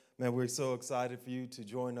Man, we're so excited for you to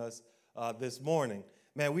join us this morning.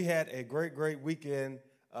 Man, we had a great weekend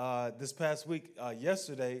this past week.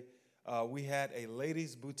 Yesterday, we had a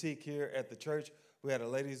ladies' boutique here at the church. We had a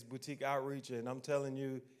ladies' boutique outreach, and I'm telling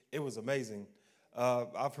you, it was amazing.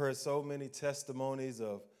 I've heard so many testimonies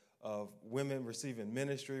of women receiving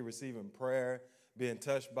ministry, receiving prayer, being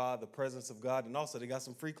touched by the presence of God, and also they got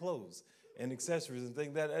some free clothes and accessories and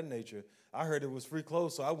things of that nature. I heard it was free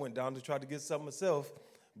clothes, so I went down to try to get some myself.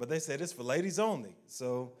 But they said it's for ladies only.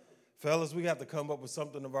 So, fellas, we have to come up with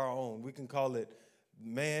something of our own. We can call it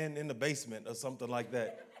Man in the Basement or something like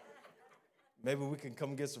that. Maybe we can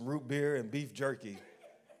come get some root beer and beef jerky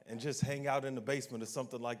and just hang out in the basement or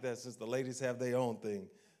something like that, since the ladies have their own thing.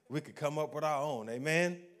 We could come up with our own.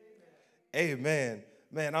 Amen? Amen.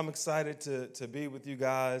 Man, I'm excited to be with you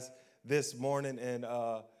guys this morning. And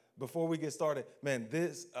before we get started, man,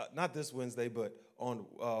 not this Wednesday, but on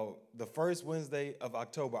the first Wednesday of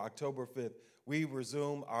October, October 5th, we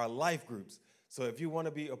resume our life groups. So if you want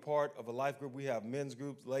to be a part of a life group, we have men's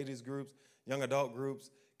groups, ladies groups, young adult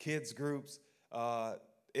groups, kids groups.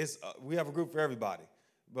 We have a group for everybody.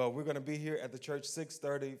 But we're going to be here at the church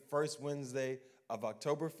 6:30, first Wednesday of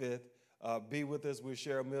October 5th. Be with us. We'll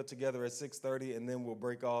share a meal together at 6:30, and then we'll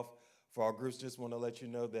break off for our groups. Just want to let you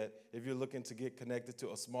know that if you're looking to get connected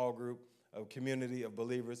to a small group, a community of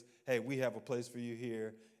believers, hey, we have a place for you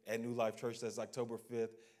here at New Life Church. That's October 5th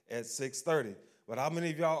at 6:30. But how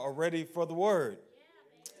many of y'all are ready for the word?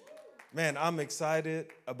 Man, I'm excited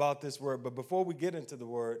about this word. But before we get into the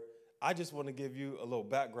word, I just want to give you a little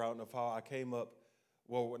background of how I came up.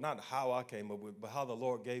 Well, not how I came up with, but how the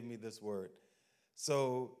Lord gave me this word.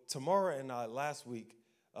 So Tamara and I last week,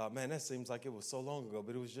 man, that seems like it was so long ago,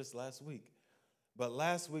 but it was just last week. But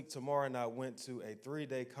last week, Tamara and I went to a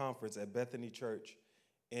 3-day conference at Bethany Church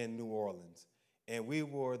in New Orleans. And we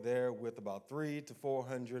were there with about 300 to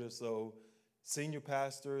 400 or so senior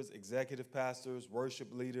pastors, executive pastors, worship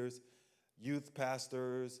leaders, youth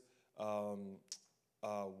pastors,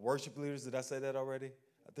 worship leaders. Did I say that already?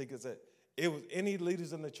 I think it was any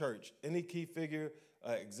leaders in the church, any key figure,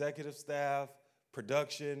 executive staff,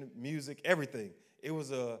 production, music, everything. It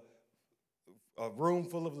was a room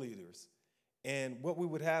full of leaders. And what we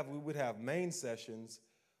would have main sessions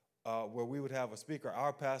where we would have a speaker.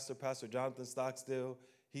 Our pastor, Pastor Jonathan Stockstill,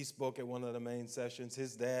 he spoke at one of the main sessions.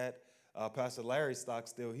 His dad, Pastor Larry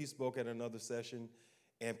Stockstill, he spoke at another session.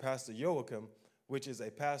 And Pastor Joachim, which is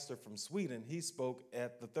a pastor from Sweden, he spoke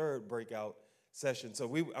at the third breakout session.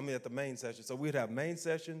 At the main session. So we'd have main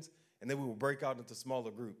sessions, and then we would break out into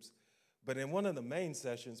smaller groups. But in one of the main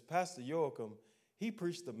sessions, Pastor Joachim, he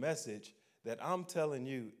preached a message that I'm telling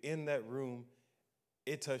you, in that room,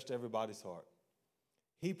 it touched everybody's heart.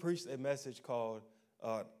 He preached a message called,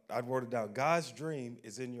 I wrote it down, God's dream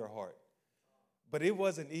is in your heart. But it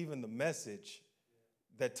wasn't even the message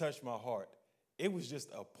that touched my heart. It was just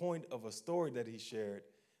a point of a story that he shared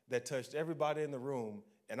that touched everybody in the room,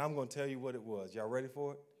 and I'm going to tell you what it was. Y'all ready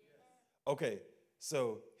for it? Yes. Okay,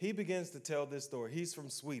 so he begins to tell this story. He's from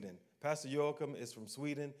Sweden. Pastor Joachim is from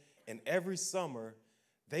Sweden, and every summer,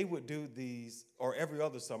 they would do these, or every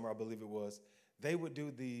other summer, I believe it was, they would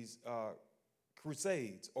do these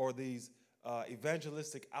crusades or these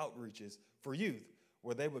evangelistic outreaches for youth,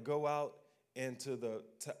 where they would go out into the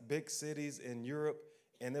big cities in Europe,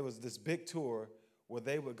 and there was this big tour where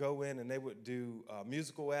they would go in and they would do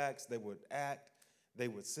musical acts, they would act, they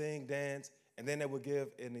would sing, dance, and then they would give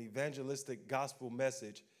an evangelistic gospel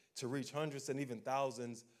message to reach hundreds and even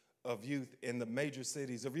thousands of youth in the major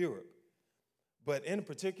cities of Europe. But in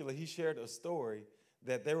particular, he shared a story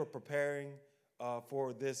that they were preparing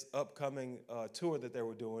for this upcoming tour that they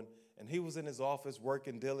were doing, and he was in his office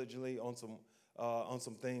working diligently on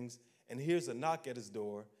some things, and here's a knock at his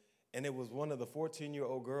door, and it was one of the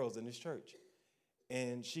 14-year-old girls in his church.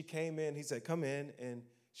 And she came in, he said, come in, and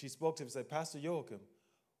she spoke to him and said, Pastor Joachim,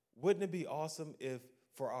 wouldn't it be awesome if,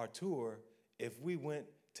 for our tour, if we went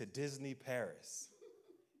to Disney Paris?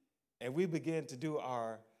 And we began to do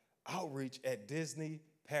our outreach at Disney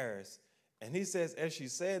Paris. And he says, as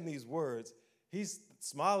she's saying these words, he's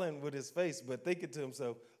smiling with his face, but thinking to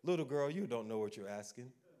himself, little girl, you don't know what you're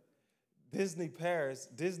asking. Disney Paris,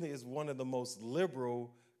 Disney is one of the most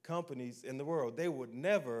liberal companies in the world. They would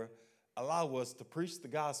never allow us to preach the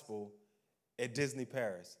gospel at Disney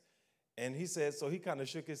Paris. And he said, so he kind of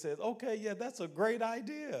shook his head, okay, yeah, that's a great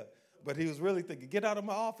idea. But he was really thinking, get out of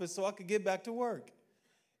my office so I could get back to work.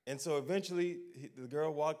 And so eventually, the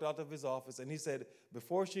girl walked out of his office, and he said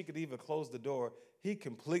before she could even close the door, he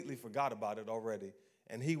completely forgot about it already.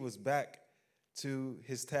 And he was back to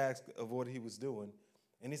his task of what he was doing.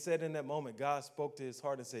 And he said in that moment, God spoke to his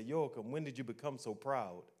heart and said, Joachim, when did you become so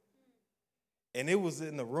proud? And it was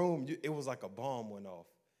in the room, it was like a bomb went off.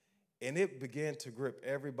 And it began to grip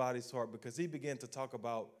everybody's heart because he began to talk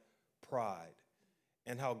about pride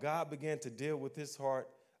and how God began to deal with his heart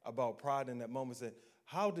about pride in that moment. Said,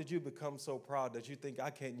 how did you become so proud that you think I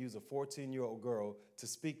can't use a 14-year-old girl to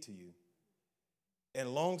speak to you? And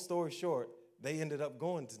long story short, they ended up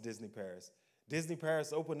going to Disney Paris. Disney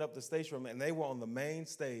Paris opened up the stage room, and they were on the main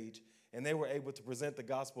stage, and they were able to present the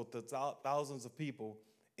gospel to thousands of people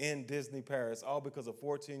in Disney Paris, all because a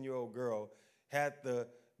 14-year-old girl had the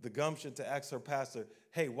gumption to ask her pastor,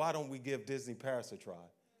 hey, why don't we give Disney Paris a try?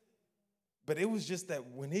 But it was just that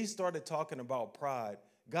when he started talking about pride,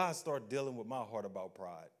 God started dealing with my heart about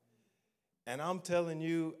pride. And I'm telling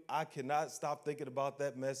you, I cannot stop thinking about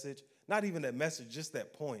that message, not even that message, just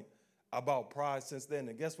that point about pride since then.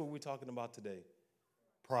 And guess what we're talking about today?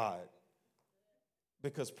 Pride.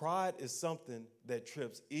 Because pride is something that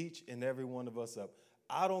trips each and every one of us up.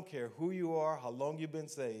 I don't care who you are, how long you've been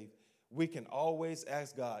saved, we can always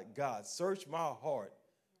ask God, God, search my heart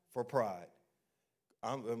for pride.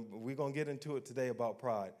 We're going to get into it today about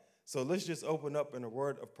pride. So let's just open up in a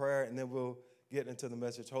word of prayer, and then we'll get into the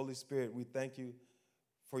message. Holy Spirit, we thank you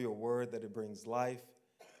for your word, that it brings life,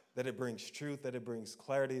 that it brings truth, that it brings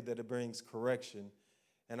clarity, that it brings correction.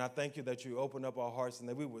 And I thank you that you open up our hearts and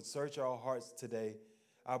that we would search our hearts today.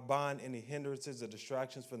 I bind any hindrances or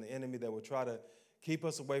distractions from the enemy that would try to keep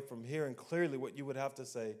us away from hearing clearly what you would have to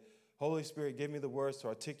say. Holy Spirit, give me the words to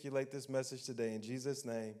articulate this message today. In Jesus'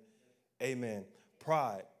 name, amen.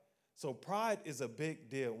 Pride. So pride is a big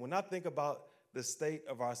deal. When I think about the state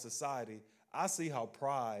of our society, I see how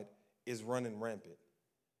pride is running rampant.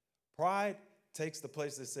 Pride takes the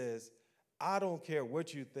place that says, I don't care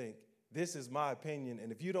what you think. This is my opinion,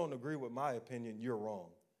 and if you don't agree with my opinion, you're wrong.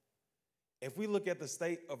 If we look at the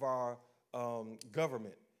state of our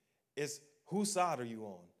government, it's whose side are you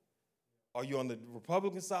on? Are you on the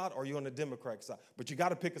Republican side or are you on the Democratic side? But you got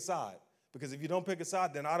to pick a side, because if you don't pick a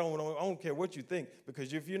side, then I don't care what you think,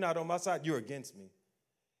 because if you're not on my side, you're against me.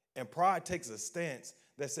 And pride takes a stance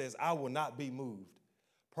that says, I will not be moved.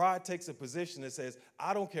 Pride takes a position that says,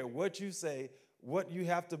 I don't care what you say,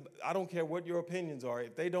 I don't care what your opinions are.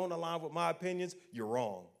 If they don't align with my opinions, you're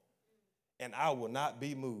wrong. And I will not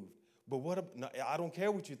be moved. But I don't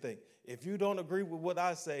care what you think. If you don't agree with what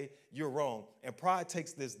I say, you're wrong. And pride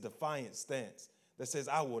takes this defiant stance that says,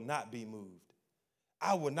 I will not be moved.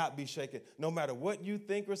 I will not be shaken. No matter what you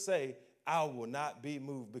think or say, I will not be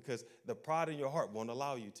moved, because the pride in your heart won't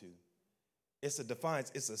allow you to. It's a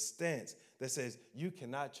defiance. It's a stance that says, you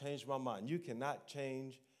cannot change my mind. You cannot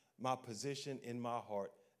change my position in my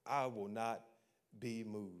heart. I will not be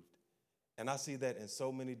moved. And I see that in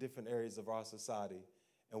so many different areas of our society.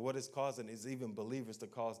 And what it's causing is even believers to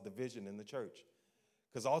cause division in the church.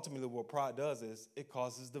 Because ultimately what pride does is it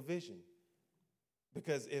causes division.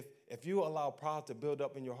 Because if you allow pride to build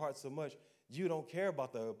up in your heart so much, you don't care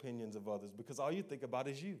about the opinions of others, because all you think about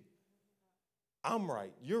is you. I'm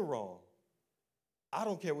right. You're wrong. I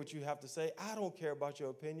don't care what you have to say. I don't care about your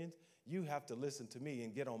opinions. You have to listen to me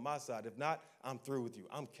and get on my side. If not, I'm through with you.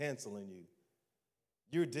 I'm canceling you.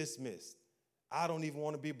 You're dismissed. I don't even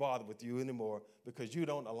want to be bothered with you anymore, because you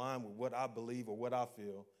don't align with what I believe or what I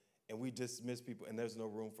feel, and we dismiss people, and there's no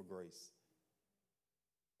room for grace.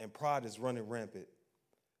 And pride is running rampant.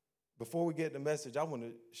 Before we get the message, I want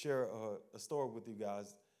to share a story with you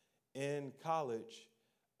guys. In college,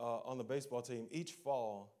 on the baseball team, each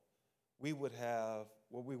fall, we would have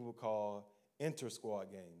what we would call inter-squad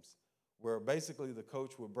games, where basically the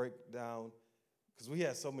coach would break down, because we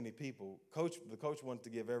had so many people, the coach wanted to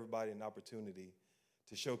give everybody an opportunity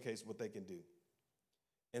to showcase what they can do.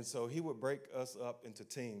 And so he would break us up into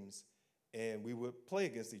teams, and we would play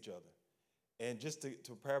against each other. And just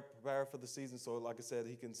to prepare for the season, so like I said,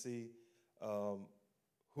 he can see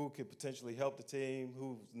who could potentially help the team,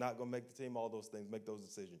 who's not going to make the team, all those things, make those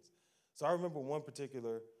decisions. So I remember one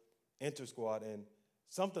particular inter-squad, and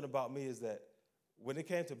something about me is that when it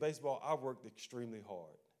came to baseball, I worked extremely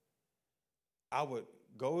hard. I would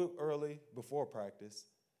go early before practice.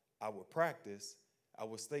 I would practice. I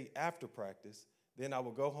would stay after practice. Then I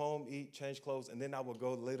would go home, eat, change clothes, and then I would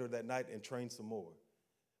go later that night and train some more,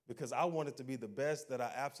 because I wanted to be the best that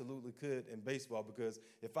I absolutely could in baseball. Because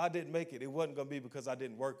if I didn't make it, it wasn't going to be because I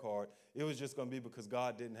didn't work hard. It was just going to be because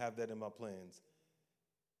God didn't have that in my plans.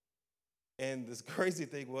 And this crazy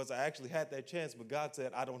thing was, I actually had that chance, but God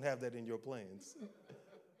said, I don't have that in your plans.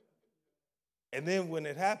 And then when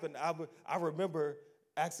it happened, I remember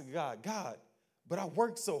asking God, but I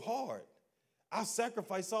worked so hard. I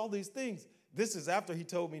sacrificed all these things. this is after he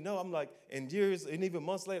told me no. I'm like, and years and even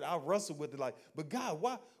months later, I wrestled with it like, but God,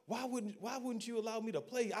 why wouldn't you allow me to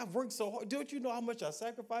play? I've worked so hard. Don't you know how much I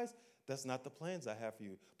sacrificed? That's not the plans I have for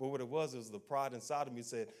you. But what it was the pride inside of me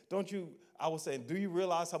said, I was saying, do you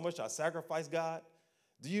realize how much I sacrificed, God?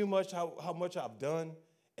 Do you how much I've done?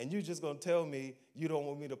 And you're just going to tell me you don't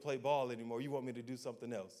want me to play ball anymore. You want me to do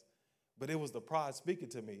something else. But it was the pride speaking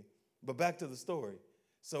to me. But back to the story.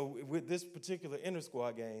 So with this particular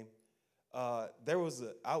inter-squad game, it was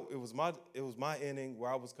my inning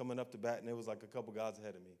where I was coming up to bat, and there was like a couple guys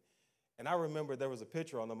ahead of me. And I remember there was a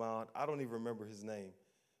pitcher on the mound. I don't even remember his name.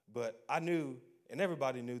 But I knew, and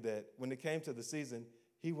everybody knew, that when it came to the season,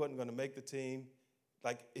 he wasn't going to make the team.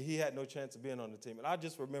 Like, he had no chance of being on the team. And I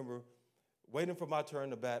just remember waiting for my turn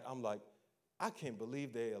to bat. I'm like, I can't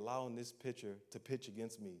believe they're allowing this pitcher to pitch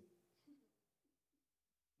against me.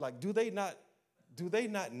 Like, do they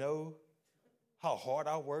not know how hard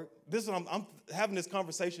I work? I'm having this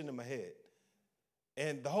conversation in my head.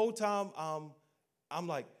 And the whole time I'm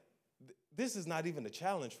like, this is not even a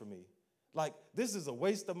challenge for me. Like, this is a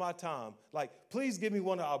waste of my time. Like, please give me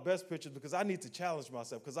one of our best pitchers because I need to challenge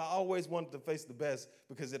myself because I always wanted to face the best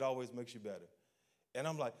because it always makes you better. And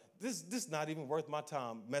I'm like, this is not even worth my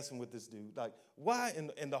time messing with this dude. Like, why?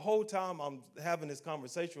 And the whole time I'm having this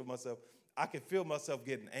conversation with myself, I can feel myself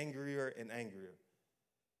getting angrier and angrier.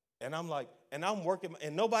 And I'm like, and I'm working,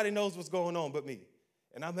 and nobody knows what's going on but me.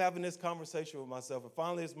 And I'm having this conversation with myself, and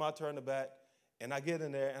finally it's my turn to bat, and I get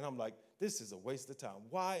in there, and I'm like, this is a waste of time.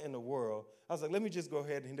 Why in the world? I was like, let me just go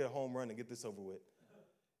ahead and hit a home run and get this over with.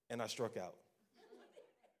 And I struck out.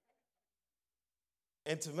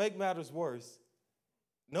 And to make matters worse,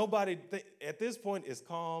 at this point is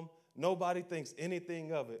calm. Nobody thinks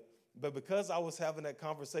anything of it. But because I was having that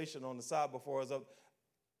conversation on the side before I was up,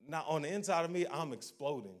 now on the inside of me, I'm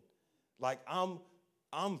exploding. Like,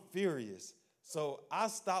 I'm furious. So I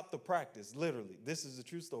stopped the practice, literally. This is a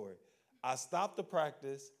true story. I stopped the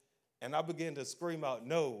practice, and I began to scream out,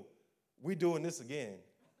 no, we're doing this again.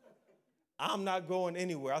 I'm not going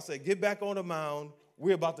anywhere. I said, get back on the mound.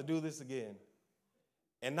 We're about to do this again.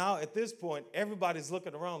 And now at this point, everybody's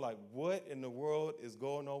looking around like, what in the world is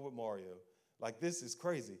going on with Mario? Like, this is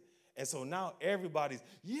crazy. And so now everybody's,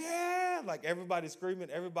 yeah, like everybody's screaming,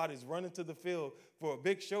 everybody's running to the field for a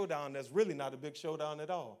big showdown that's really not a big showdown at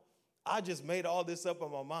all. I just made all this up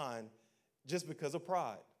in my mind just because of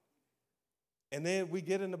pride. And then we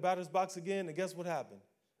get in the batter's box again, and guess what happened?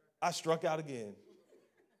 I struck out again.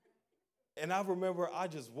 And I remember I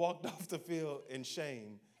just walked off the field in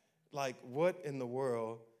shame, like, what in the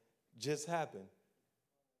world just happened?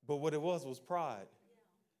 But what it was pride.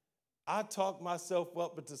 I talked myself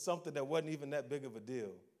up into something that wasn't even that big of a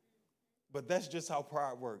deal. But that's just how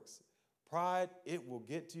pride works. Pride, it will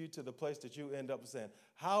get to you to the place that you end up saying,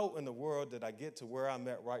 how in the world did I get to where I'm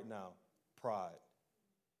at right now? Pride.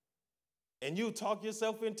 And you talk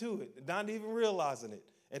yourself into it, not even realizing it,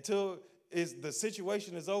 until the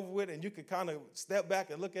situation is over with and you can kind of step back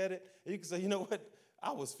and look at it and you can say, you know what?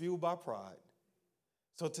 I was fueled by pride.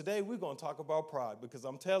 So today we're going to talk about pride because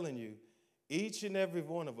I'm telling you, each and every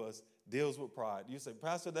one of us deals with pride. You say,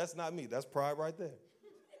 Pastor, that's not me. That's pride right there.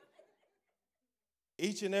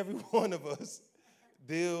 Each and every one of us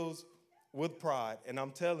deals with pride. And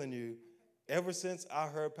I'm telling you, ever since I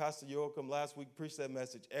heard Pastor Joachim last week preach that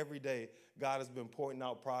message, every day God has been pointing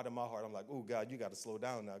out pride in my heart. I'm like, oh, God, you got to slow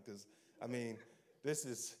down now because, I mean, this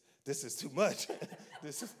is too much.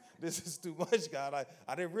 This is too much, God.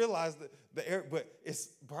 I didn't realize but it's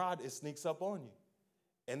pride, it sneaks up on you.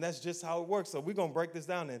 And that's just how it works. So we're going to break this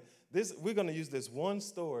down. And we're going to use this one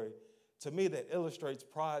story, to me, that illustrates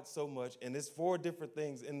pride so much. And there's 4 different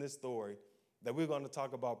things in this story that we're going to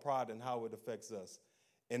talk about pride and how it affects us.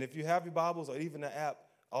 And if you have your Bibles or even the app,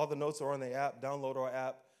 all the notes are on the app. Download our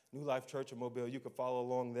app, New Life Church of Mobile. You can follow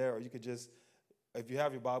along there, or you could just, if you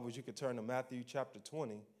have your Bibles, you could turn to Matthew chapter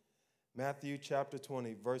 20. Matthew chapter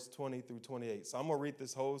 20, verse 20 through 28. So I'm going to read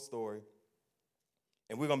this whole story,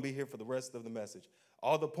 and we're going to be here for the rest of the message.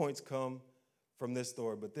 All the points come from this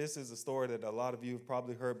story, but this is a story that a lot of you have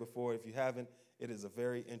probably heard before. If you haven't, it is a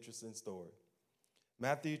very interesting story.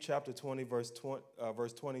 Matthew chapter 20, verse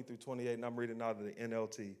 20 through 28, and I'm reading out of the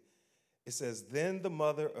NLT. It says, Then the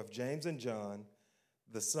mother of James and John,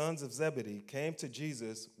 the sons of Zebedee, came to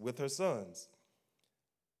Jesus with her sons.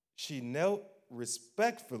 She knelt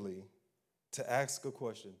respectfully to ask a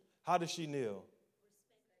question. How does she kneel?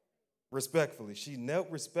 Respectfully. She knelt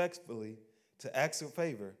respectfully to ask a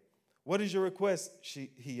favor. What is your request?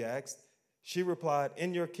 He asked. She replied,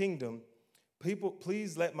 In your kingdom,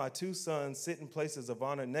 please let my 2 sons sit in places of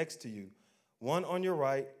honor next to you, one on your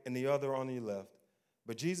right and the other on your left.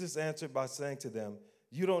 But Jesus answered by saying to them,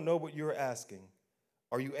 "You don't know what you are asking.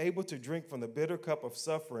 Are you able to drink from the bitter cup of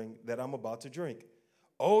suffering that I'm about to drink?"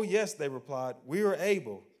 "Oh, yes," they replied, "we are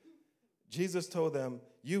able." Jesus told them,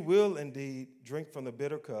 "You will indeed drink from the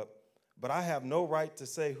bitter cup, but I have no right to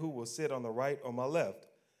say who will sit on the right or my left.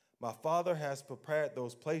 My Father has prepared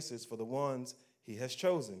those places for the ones he has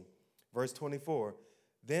chosen." Verse 24,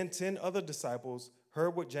 then 10 other disciples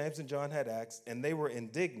heard what James and John had asked, and they were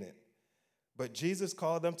indignant. But Jesus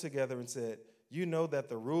called them together and said, "You know that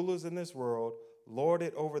the rulers in this world lord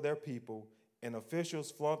it over their people, and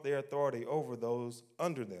officials flaunt their authority over those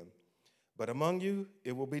under them. But among you,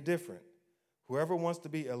 it will be different. Whoever wants to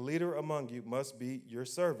be a leader among you must be your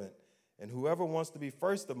servant, and whoever wants to be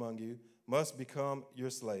first among you must become your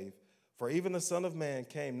slave. For even the Son of Man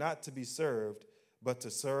came not to be served, but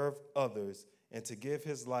to serve others, and to give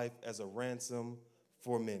his life as a ransom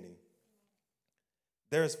for many."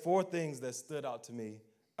 There's 4 things that stood out to me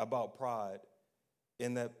about pride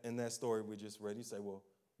in that story we just read. You say, well,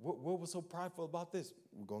 what was so prideful about this?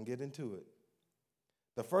 We're going to get into it.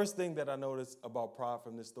 The first thing that I noticed about pride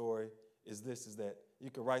from this story is that you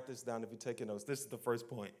can write this down if you're taking notes. This is the first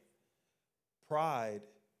point. Pride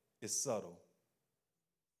is subtle.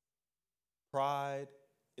 Pride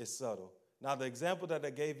is subtle. Now, the example that I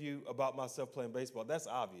gave you about myself playing baseball, that's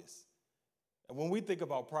obvious. And when we think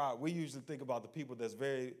about pride, we usually think about the people that's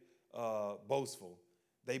very boastful.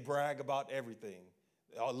 They brag about everything.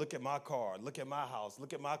 "Oh, look at my car, look at my house,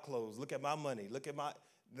 look at my clothes, look at my money, look at my..."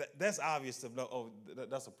 That's obvious to know, oh,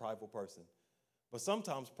 that's a prideful person. But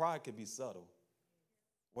sometimes pride can be subtle.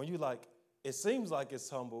 When you it seems like it's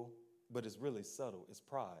humble, but it's really subtle. It's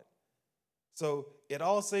pride. So it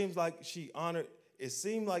all seems like it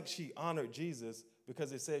seemed like she honored Jesus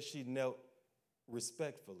because it said she knelt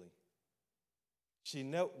respectfully. She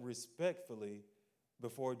knelt respectfully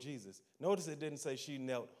before Jesus. Notice it didn't say she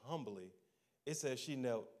knelt humbly. It says she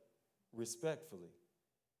knelt respectfully.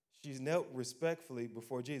 She knelt respectfully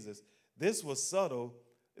before Jesus. This was subtle.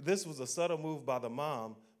 This was a subtle move by the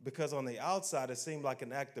mom because on the outside it seemed like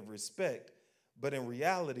an act of respect, but in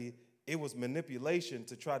reality it was manipulation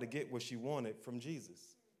to try to get what she wanted from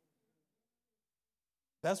Jesus.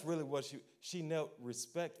 That's really what she knelt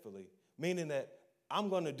respectfully, meaning that I'm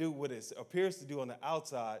going to do what it appears to do on the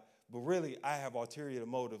outside, but really I have ulterior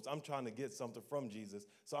motives. I'm trying to get something from Jesus,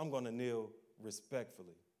 so I'm going to kneel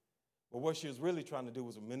respectfully. But what she was really trying to do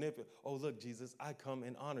was manipulate. "Oh, look, Jesus, I come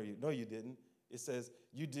and honor you." No, you didn't. It says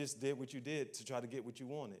you just did what you did to try to get what you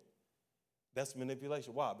wanted. That's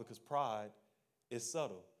manipulation. Why? Because pride is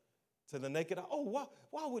subtle. To the naked eye, oh,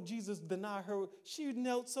 why would Jesus deny her? She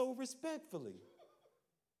knelt so respectfully.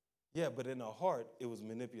 Yeah, but in her heart, it was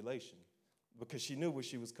manipulation because she knew what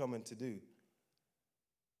she was coming to do.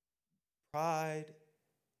 Pride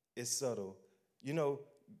is subtle. You know,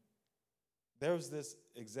 there's this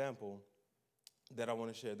example that I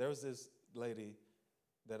want to share. There was this lady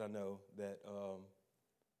that I know that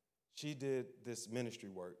she did this ministry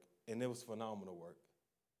work, and it was phenomenal work.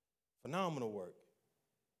 Phenomenal work.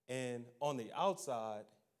 And on the outside,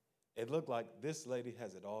 it looked like this lady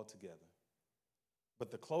has it all together. But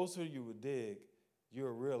the closer you would dig, you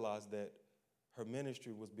would realize that her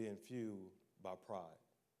ministry was being fueled by pride.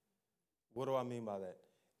 What do I mean by that?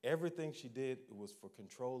 Everything she did, it was for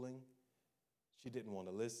controlling. She didn't want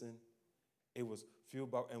to listen. It was fueled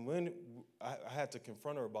by, and when I had to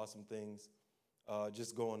confront her about some things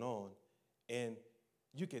just going on, and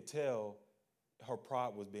you could tell her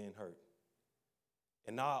pride was being hurt.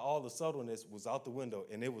 And now all the subtleness was out the window,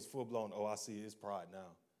 and it was full-blown, "Oh, I see it's pride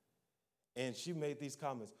now." And she made these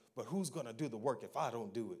comments, "But who's going to do the work if I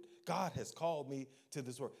don't do it? God has called me to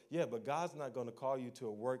this work." Yeah, but God's not going to call you to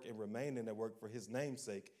a work and remain in that work for his name's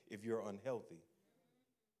sake if you're unhealthy.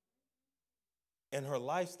 And her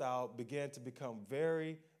lifestyle began to become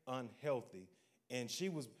very unhealthy. And she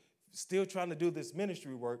was still trying to do this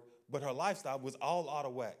ministry work, but her lifestyle was all out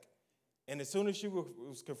of whack. And as soon as she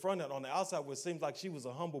was confronted on the outside, it seemed like she was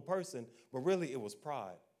a humble person, but really it was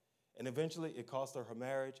pride. And eventually it cost her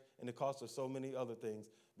marriage, and it cost her so many other things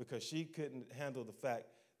because she couldn't handle the fact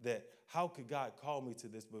that how could God call me to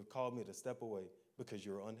this but call me to step away because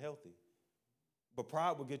you're unhealthy? But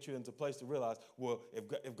pride will get you into a place to realize, well,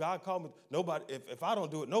 if God called me, if I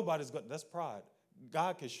don't do it, nobody's going to. That's pride.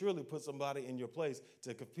 God can surely put somebody in your place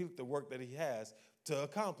to complete the work that he has to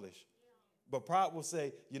accomplish. But pride will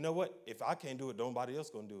say, you know what? If I can't do it, nobody else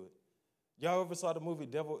going to do it. Y'all ever saw the movie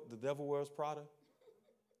The Devil Wears Prada?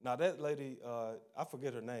 Now, that lady, I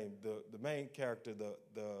forget her name, the main character,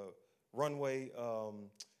 the runway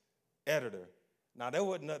editor. Now, there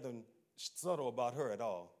wasn't nothing subtle about her at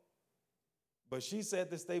all. But she said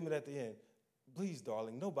this statement at the end, Please,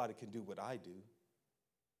 darling, nobody can do what I do.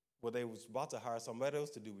 Well, they was about to hire somebody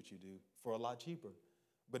else to do what you do for a lot cheaper.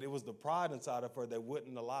 But it was the pride inside of her that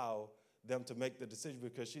wouldn't allow them to make the decision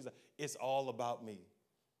because she's like, it's all about me.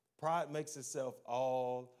 Pride makes itself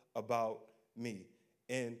all about me.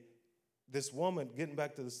 And this woman, getting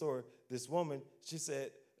back to the story, this woman, she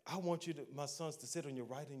said, I want my sons to sit on your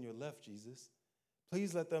right and your left, Jesus.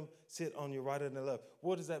 Please let them sit on your right and the left.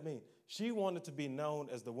 What does that mean? She wanted to be known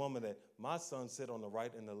as the woman that my sons sit on the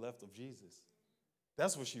right and the left of Jesus.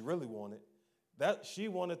 That's what she really wanted. That she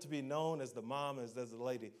wanted to be known as the mom, as the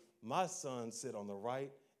lady. My sons sit on the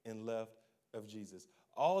right and left of Jesus.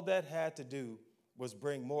 All that had to do was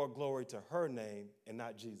bring more glory to her name and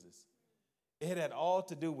not Jesus. It had all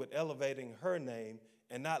to do with elevating her name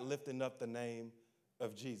and not lifting up the name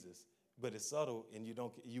of Jesus. But it's subtle, and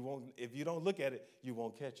if you don't look at it, you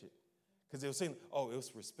won't catch it. Because they'll say, oh, it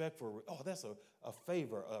was respectful. Oh, that's a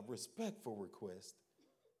favor, a respectful request.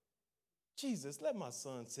 Jesus, let my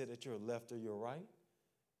son sit at your left or your right.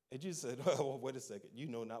 And Jesus said, oh, wait a second. You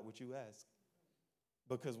know not what you ask.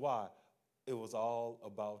 Because why? It was all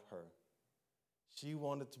about her. She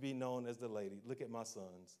wanted to be known as the lady. Look at my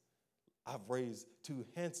sons. I've raised two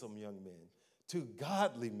handsome young men, two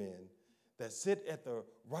godly men that sit at the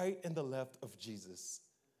right and the left of Jesus.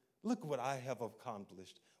 Look what I have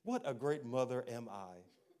accomplished. What a great mother am I.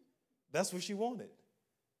 That's what she wanted.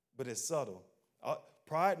 But it's subtle.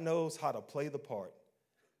 Pride knows how to play the part.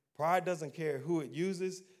 Pride doesn't care who it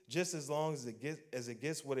uses, just as long as it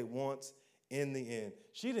gets what it wants in the end.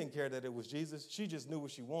 She didn't care that it was Jesus. She just knew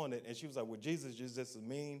what she wanted, and she was like, well, Jesus is just a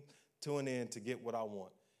mean to an end to get what I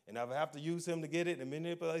want. And if I have to use him to get it and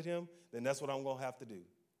manipulate him, then that's what I'm going to have to do.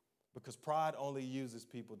 Because pride only uses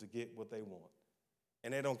people to get what they want.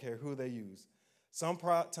 And they don't care who they use.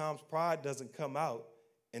 Sometimes pride doesn't come out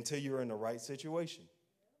until you're in the right situation.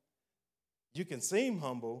 You can seem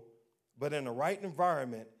humble, but in the right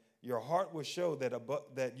environment, your heart will show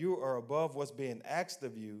that you are above what's being asked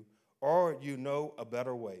of you, or you know a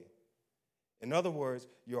better way. In other words,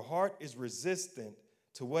 your heart is resistant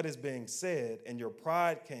to what is being said, and your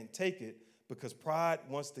pride can't take it because pride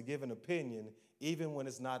wants to give an opinion even when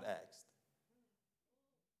it's not asked.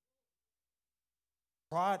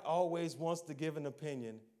 Pride always wants to give an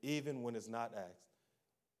opinion even when it's not asked.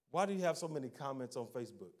 Why do you have so many comments on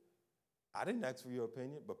Facebook? I didn't ask for your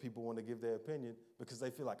opinion, but people want to give their opinion because they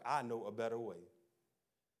feel like I know a better way.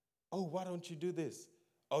 Oh, why don't you do this?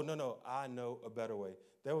 Oh, no, I know a better way.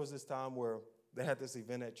 There was this time where they had this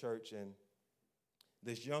event at church, and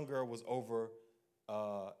this young girl was over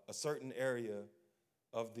a certain area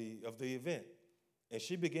of the event. And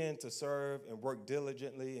she began to serve and work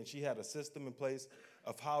diligently, and she had a system in place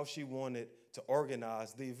of how she wanted to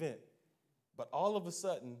organize the event. But all of a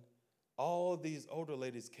sudden, all these older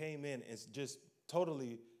ladies came in and just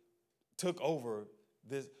totally took over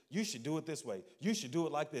this. You should do it this way. You should do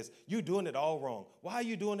it like this. You're doing it all wrong. Why are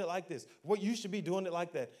you doing it like this? What, you should be doing it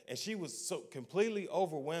like that. And she was so completely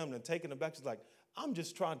overwhelmed and taken aback. She's like, I'm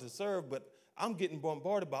just trying to serve, but I'm getting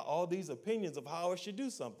bombarded by all these opinions of how I should do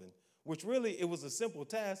something, which really it was a simple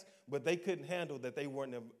task, but they couldn't handle that they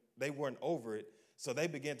weren't over it. So they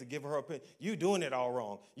began to give her opinion. You doing it all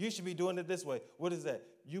wrong. You should be doing it this way. What is that?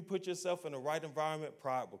 You put yourself in the right environment,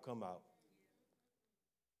 pride will come out.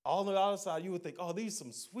 On the outside, you would think, oh, these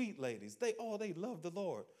some sweet ladies. They love the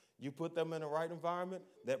Lord. You put them in the right environment,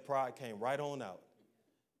 that pride came right on out.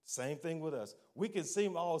 Same thing with us. We can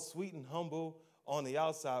seem all sweet and humble on the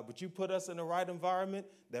outside, but you put us in the right environment,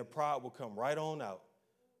 that pride will come right on out.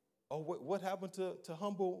 Oh, what happened to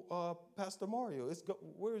humble Pastor Mario?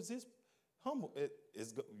 Where is his humble?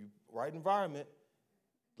 It's right environment.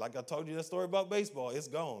 Like I told you that story about baseball, it's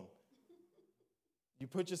gone. You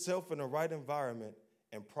put yourself in the right environment,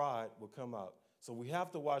 and pride will come out. So we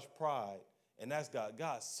have to watch pride and ask God,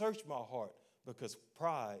 God, search my heart, because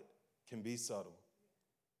pride can be subtle.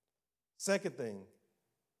 Second thing,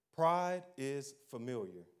 pride is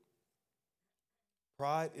familiar.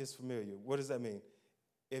 Pride is familiar. What does that mean?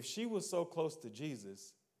 If she was so close to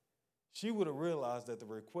Jesus, she would have realized that the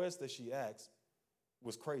request that she asked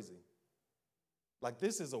was crazy. Like,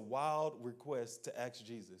 this is a wild request to ask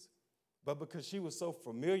Jesus. But because she was so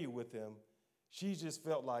familiar with him, she just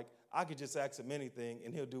felt like I could just ask him anything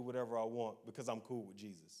and he'll do whatever I want because I'm cool with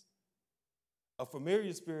Jesus. A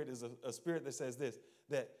familiar spirit is a spirit that says this,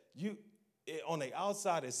 that on the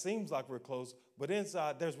outside it seems like we're close, but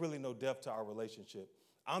inside there's really no depth to our relationship.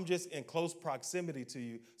 I'm just in close proximity to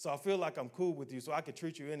you, so I feel like I'm cool with you, so I can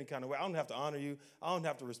treat you any kind of way. I don't have to honor you. I don't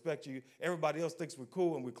have to respect you. Everybody else thinks we're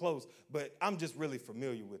cool and we're close, but I'm just really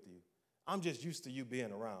familiar with you. I'm just used to you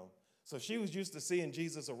being around. So she was used to seeing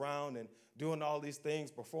Jesus around and doing all these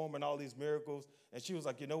things, performing all these miracles. And she was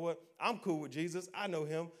like, you know what? I'm cool with Jesus. I know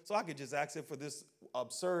him. So I could just ask him for this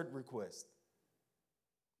absurd request.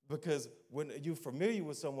 Because when you're familiar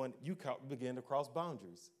with someone, you begin to cross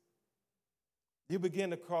boundaries. You begin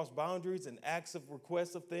to cross boundaries and ask of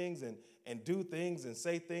requests of things and do things and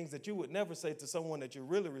say things that you would never say to someone that you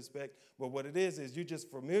really respect. But what it is you're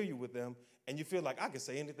just familiar with them and you feel like I can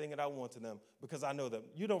say anything that I want to them because I know them.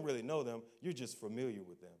 You don't really know them. You're just familiar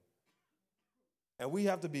with them. And we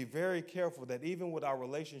have to be very careful that even with our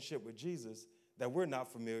relationship with Jesus, that we're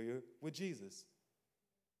not familiar with Jesus.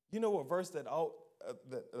 You know a verse that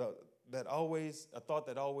always, a thought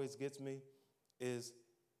that always gets me is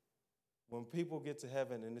when people get to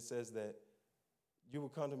heaven and it says that you will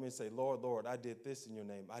come to me and say, Lord, Lord, I did this in your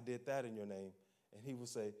name. I did that in your name. And he will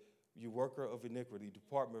say, you worker of iniquity,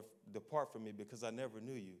 depart from me because I never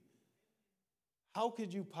knew you. How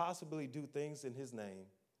could you possibly do things in his name?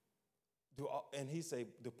 And he say,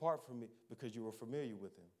 depart from me because you were familiar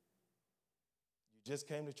with him. You just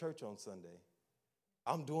came to church on Sunday.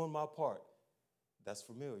 I'm doing my part. That's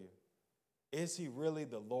familiar. Is he really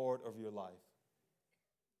the Lord of your life?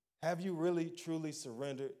 Have you really, truly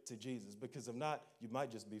surrendered to Jesus? Because if not, you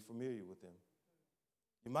might just be familiar with him.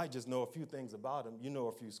 You might just know a few things about him. You know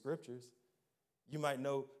a few scriptures. You might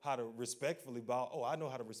know how to respectfully bow. Oh, I know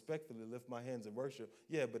how to respectfully lift my hands in worship.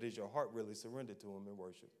 Yeah, but is your heart really surrendered to him in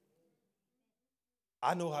worship?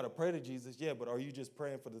 I know how to pray to Jesus. Yeah, but are you just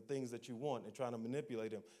praying for the things that you want and trying to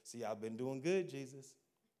manipulate him? See, I've been doing good, Jesus.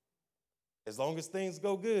 As long as things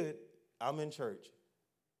go good, I'm in church.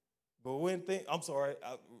 But I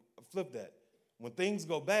flip that. When things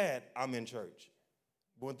go bad, I'm in church.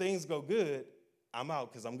 But when things go good, I'm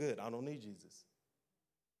out because I'm good. I don't need Jesus.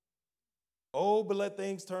 Oh, but let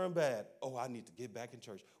things turn bad. Oh, I need to get back in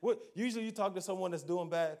church. Usually you talk to someone that's doing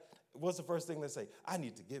bad, what's the first thing they say? I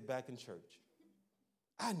need to get back in church.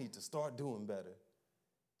 I need to start doing better.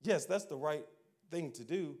 Yes, that's the right thing to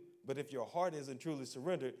do, but if your heart isn't truly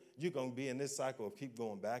surrendered, you're going to be in this cycle of keep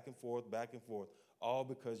going back and forth, all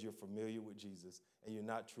because you're familiar with Jesus and you're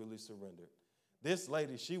not truly surrendered. This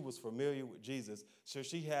lady, she was familiar with Jesus, so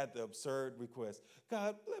she had the absurd request,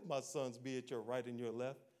 God, let my sons be at your right and your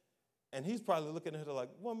left. And he's probably looking at her like,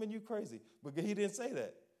 woman, you crazy. But he didn't say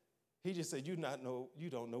that. He just said, you don't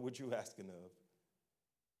know what you're asking of.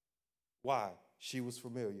 Why? She was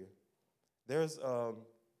familiar. There's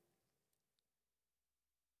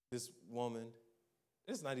this woman.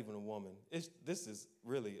 It's not even a woman. This is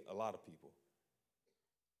really a lot of people.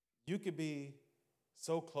 You could be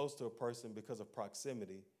so close to a person because of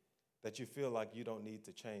proximity that you feel like you don't need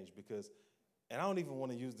to change and I don't even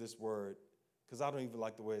want to use this word because I don't even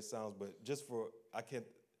like the way it sounds, but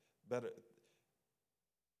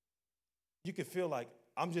you can feel like,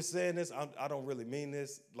 I'm just saying this, I don't really mean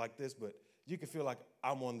this like this, but you can feel like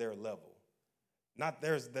I'm on their level. Not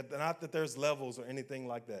that there's levels or anything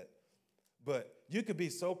like that, but you could be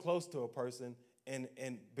so close to a person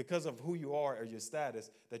and because of who you are or your status,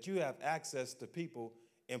 that you have access to people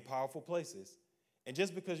in powerful places. And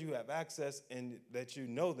just because you have access and that you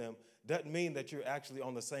know them, doesn't mean that you're actually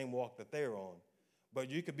on the same walk that they're on. But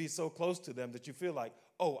you could be so close to them that you feel like,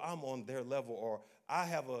 oh, I'm on their level, or I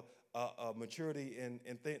have a maturity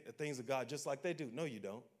in things of God just like they do. No, you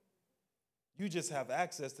don't. You just have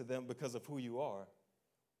access to them because of who you are.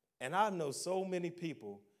 And I know so many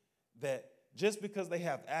people that just because they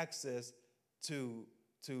have access to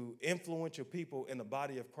influential people in the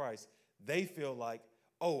body of Christ, they feel like,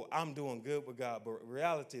 oh, I'm doing good with God. But in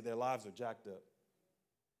reality, their lives are jacked up.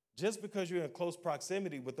 Just because you're in close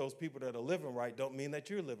proximity with those people that are living right don't mean that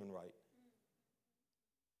you're living right.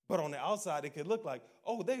 But on the outside, it could look like,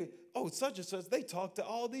 such and such, they talk to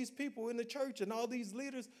all these people in the church and all these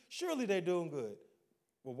leaders. Surely they're doing good.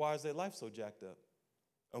 Well, why is their life so jacked up?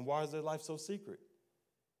 And why is their life so secret?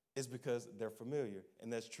 It's because they're familiar,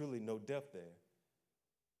 and there's truly no depth there.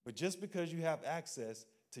 But just because you have access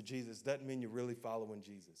to Jesus doesn't mean you're really following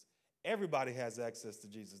Jesus. Everybody has access to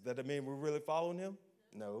Jesus. Does that mean we're really following him?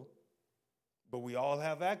 No. But we all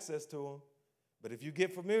have access to him. But if you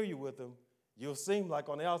get familiar with him, you'll seem like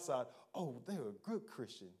on the outside, oh, they're a good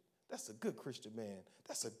Christian. That's a good Christian man.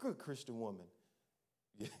 That's a good Christian woman.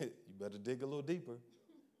 You better dig a little deeper.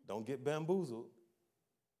 Don't get bamboozled.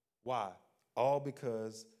 Why? All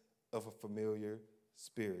because of a familiar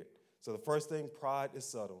spirit. So the first thing, pride is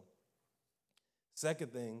subtle.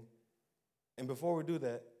 Second thing, and before we do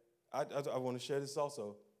that, I want to share this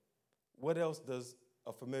also. What else does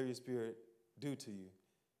a familiar spirit do to you?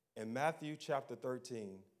 In Matthew chapter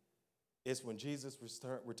 13, it's when Jesus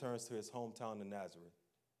returns to his hometown in Nazareth.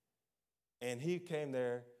 And he came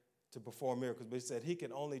there to perform miracles, but he said he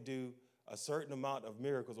can only do a certain amount of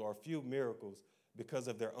miracles or a few miracles because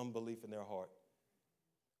of their unbelief in their heart.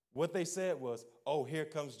 What they said was, oh, here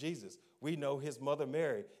comes Jesus. We know his mother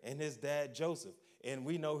Mary and his dad Joseph, and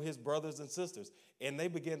we know his brothers and sisters. And they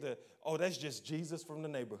began to, oh, that's just Jesus from the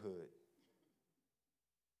neighborhood.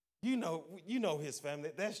 You know his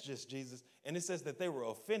family. That's just Jesus. And it says that they were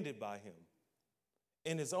offended by him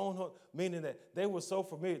in his own home, meaning that they were so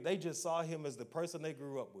familiar. They just saw him as the person they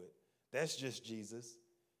grew up with. That's just Jesus.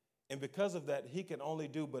 And because of that, he can only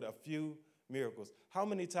do but a few miracles. How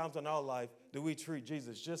many times in our life do we treat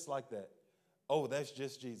Jesus just like that? Oh, that's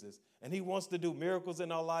just Jesus. And he wants to do miracles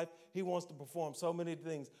in our life. He wants to perform so many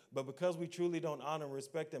things. But because we truly don't honor and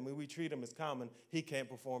respect him and we treat him as common, he can't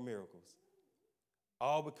perform miracles.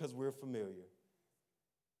 All because we're familiar.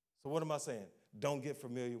 So what am I saying? Don't get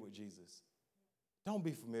familiar with Jesus. Don't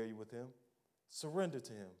be familiar with him. Surrender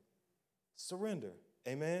to him. Surrender.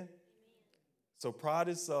 Amen? So pride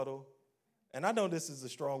is subtle. And I know this is a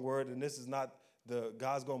strong word, and this is not the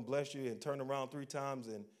God's going to bless you and turn around 3 times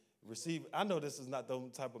and receive. I know this is not the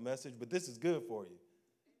type of message, but this is good for you.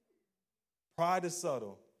 Pride is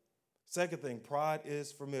subtle. Second thing, pride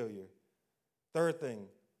is familiar. Third thing,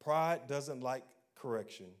 pride doesn't like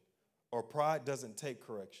correction, or pride doesn't take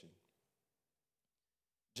correction.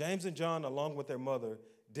 James and John, along with their mother,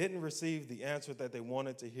 didn't receive the answer that they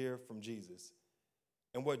wanted to hear from Jesus.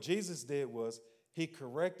 And what Jesus did was he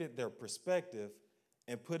corrected their perspective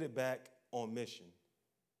and put it back on mission.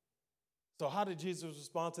 So how did Jesus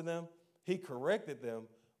respond to them? He corrected them,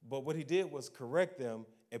 but what he did was correct them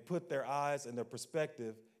and put their eyes and their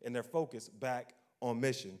perspective and their focus back on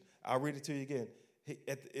mission. I'll read it to you again.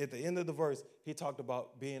 At the end of the verse, he talked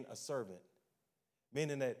about being a servant,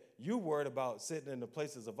 meaning that you're worried about sitting in the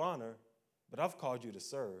places of honor, but I've called you to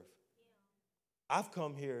serve. I've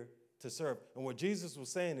come here to serve. And what Jesus was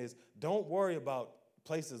saying is, don't worry about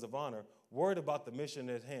places of honor. Worry about the mission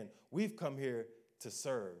at hand. We've come here to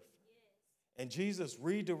serve. And Jesus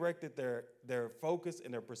redirected their focus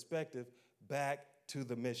and their perspective back to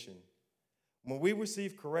the mission. When we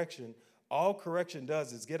receive correction, all correction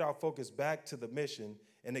does is get our focus back to the mission,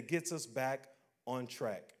 and it gets us back on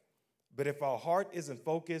track. But if our heart isn't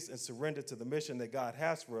focused and surrendered to the mission that God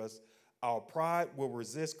has for us, our pride will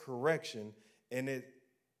resist correction, and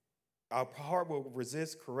our heart will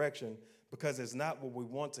resist correction because it's not what we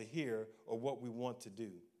want to hear or what we want to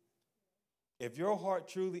do. If your heart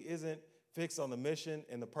truly isn't fixed on the mission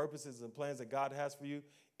and the purposes and plans that God has for you,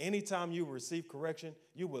 anytime you receive correction,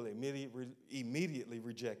 you will immediately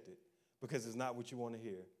reject it because it's not what you want to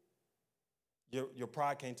hear. Your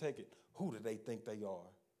pride can't take it. Who do they think they are?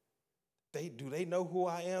 Do they know who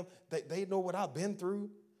I am? They know what I've been through?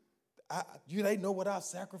 They know what I've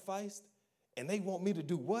sacrificed? And they want me to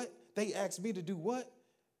do what? They ask me to do what?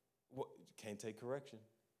 Well, can't take correction.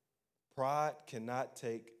 Pride cannot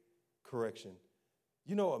take correction.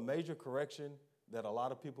 You know a major correction that a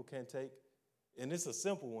lot of people can't take? And it's a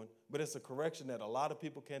simple one, but it's a correction that a lot of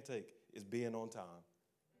people can't take, is being on time.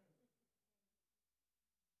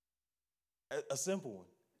 A simple one.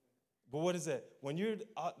 But what is that? When you're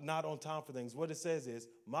not on time for things, what it says is,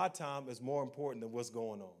 my time is more important than what's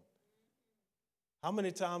going on. How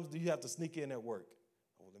many times do you have to sneak in at work?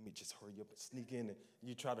 Oh, let me just hurry up and sneak in. And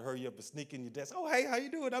you try to hurry up and sneak in your desk. Oh, hey, how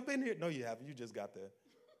you doing? I've been here. No, you haven't. You just got there.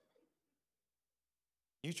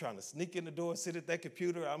 You trying to sneak in the door, sit at that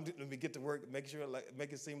computer. Let me get to work, make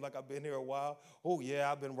it seem like I've been here a while. Oh,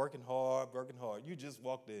 yeah, I've been working hard. You just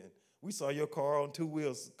walked in. We saw your car on 2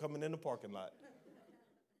 wheels coming in the parking lot.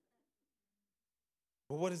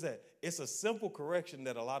 But what is that? It's a simple correction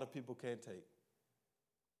that a lot of people can't take.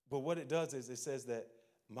 But what it does is it says that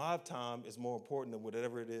my time is more important than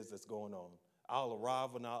whatever it is that's going on. I'll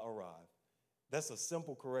arrive when I arrive. That's a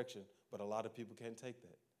simple correction, but a lot of people can't take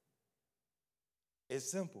that. It's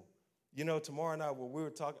simple. You know, tomorrow night when we were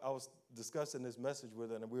talking, I was discussing this message with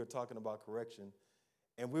her, and we were talking about correction.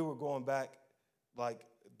 And we were going back, like,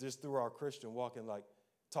 just through our Christian walk and, like,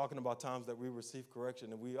 talking about times that we received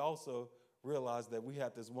correction. And we also realized that we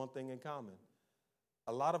had this one thing in common.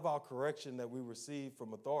 A lot of our correction that we received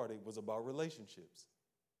from authority was about relationships.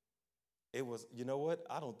 It was, you know what?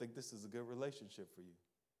 I don't think this is a good relationship for you.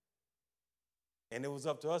 And it was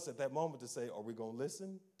up to us at that moment to say, are we going to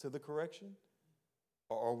listen to the correction?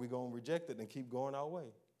 Or are we going to reject it and keep going our way?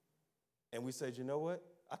 And we said, you know what?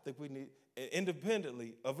 I think we need,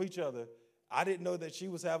 independently of each other, I didn't know that she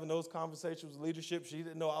was having those conversations with leadership. She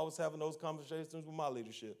didn't know I was having those conversations with my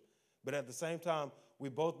leadership. But at the same time, we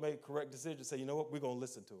both made correct decisions. Say, you know what? We're going to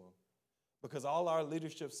listen to him. Because all our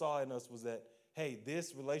leadership saw in us was that, hey,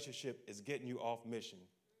 this relationship is getting you off mission.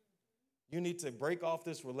 You need to break off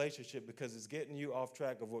this relationship because it's getting you off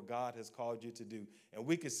track of what God has called you to do. And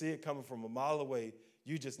we can see it coming from a mile away.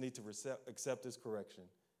 You just need to accept this correction.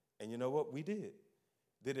 And you know what? We did.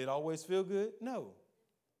 Did it always feel good? No.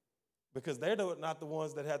 Because they're not the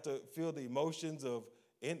ones that had to feel the emotions of,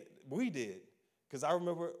 we did. Because I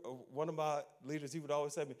remember one of my leaders, he would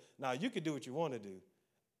always say to me, now you can do what you want to do.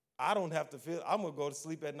 I don't have to feel, I'm going to go to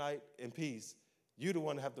sleep at night in peace. You're the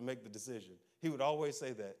one that have to make the decision. He would always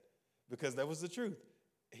say that because that was the truth.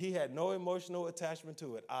 He had no emotional attachment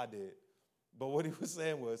to it. I did. But what he was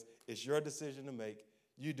saying was, it's your decision to make.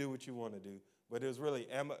 You do what you want to do. But it was really,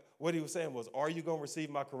 what he was saying was, are you going to receive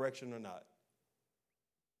my correction or not?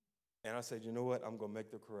 And I said, you know what? I'm going to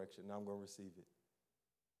make the correction, and I'm going to receive it.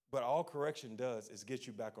 But all correction does is get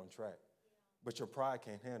you back on track. But your pride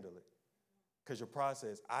can't handle it. Because your pride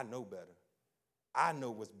says, I know better. I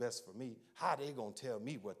know what's best for me. How they going to tell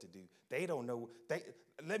me what to do? They don't know.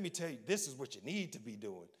 Let me tell you, this is what you need to be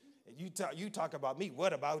doing. And you talk about me,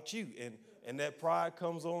 what about you? And that pride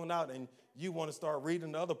comes on out, and you want to start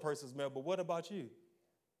reading the other person's mail, but what about you?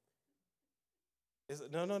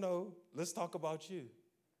 No. Let's talk about you.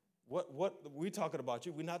 What we talking about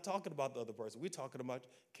you? We're not talking about the other person. We're talking about,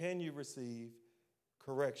 can you receive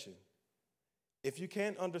correction? If you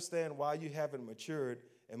can't understand why you haven't matured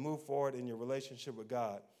and moved forward in your relationship with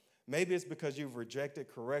God, maybe it's because you've rejected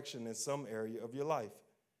correction in some area of your life.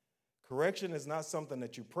 Correction is not something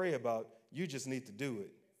that you pray about. You just need to do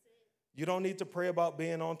it. You don't need to pray about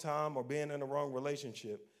being on time or being in the wrong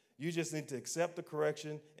relationship. You just need to accept the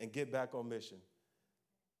correction and get back on mission.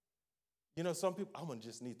 You know, some people, I'm going to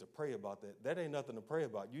just need to pray about that. That ain't nothing to pray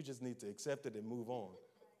about. You just need to accept it and move on.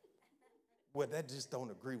 Well, that just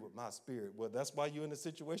don't agree with my spirit. Well, that's why you're in the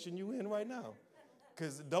situation you're in right now.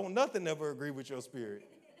 Because don't nothing ever agree with your spirit.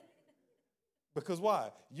 Because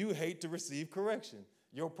why? You hate to receive correction.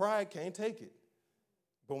 Your pride can't take it.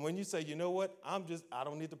 But when you say, you know what, I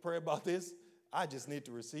don't need to pray about this. I just need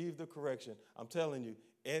to receive the correction. I'm telling you,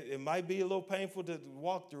 it might be a little painful to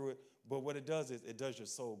walk through it, but what it does is it does your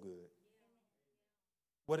soul good.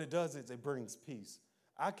 What it does is it brings peace.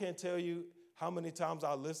 I can't tell you how many times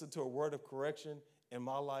I listened to a word of correction in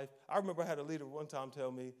my life. I remember I had a leader one time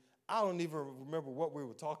tell me, I don't even remember what we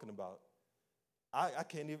were talking about. I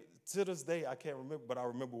can't even, to this day, I can't remember, but I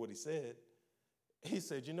remember what he said. He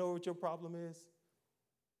said, you know what your problem is?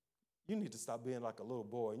 You need to stop being like a little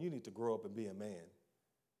boy, and you need to grow up and be a man.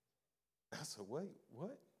 I said, wait,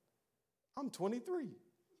 what? I'm 23.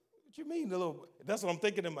 What you mean, the little? That's what I'm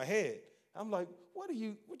thinking in my head. I'm like, what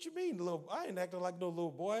you mean, little? I ain't acting like no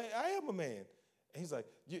little boy. I am a man. And he's like,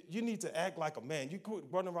 you need to act like a man. You quit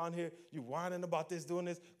running around here, you whining about this, doing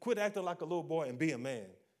this. Quit acting like a little boy and be a man.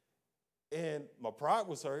 And my pride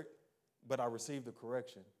was hurt, but I received the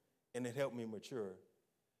correction, and it helped me mature.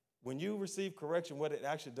 When you receive correction, what it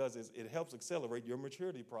actually does is it helps accelerate your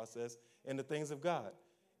maturity process in the things of God.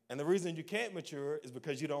 And the reason you can't mature is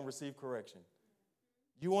because you don't receive correction.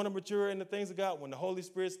 You want to mature in the things of God, when the Holy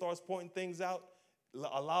Spirit starts pointing things out,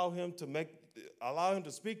 allow him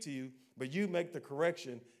to speak to you, but you make the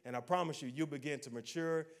correction, and I promise you, you'll begin to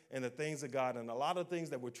mature in the things of God. And a lot of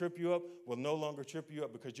things that will trip you up will no longer trip you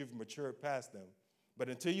up because you've matured past them. But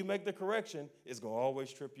until you make the correction, it's going to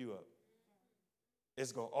always trip you up.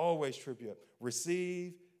 It's going to always trip you up.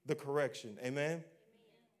 Receive the correction. Amen?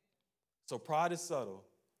 So pride is subtle.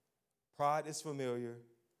 Pride is familiar.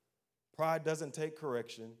 Pride doesn't take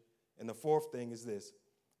correction. And the fourth thing is this.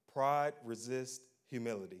 Pride resists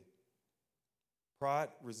humility. Pride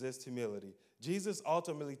resists humility. Jesus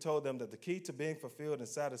ultimately told them that the key to being fulfilled and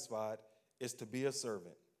satisfied is to be a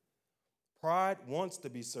servant. Pride wants to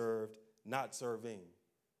be served, not serving.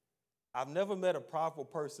 I've never met a prideful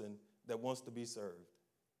person that wants to be served.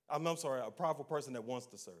 I'm sorry, a prideful person that wants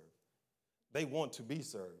to serve. They want to be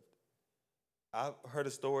served. I heard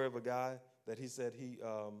a story of a guy that he said he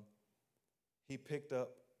picked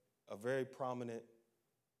up a very prominent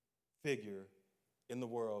figure in the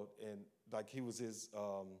world, and like he was his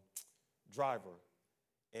driver.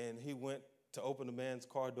 And he went to open the man's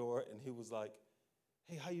car door, and he was like,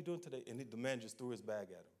 hey, how you doing today? And the man just threw his bag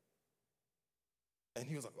at him. And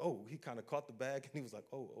he was like, oh, he kind of caught the bag, and he was like,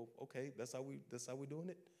 oh, okay, that's how we doing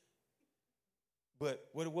it? But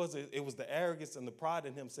what it was the arrogance and the pride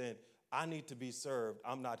in him saying, I need to be served.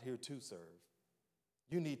 I'm not here to serve.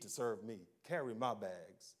 You need to serve me. Carry my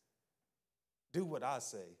bags. Do what I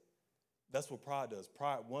say. That's what pride does.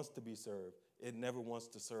 Pride wants to be served. It never wants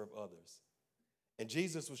to serve others. And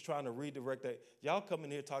Jesus was trying to redirect that. Y'all come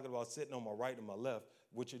in here talking about sitting on my right and my left.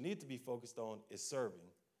 What you need to be focused on is serving.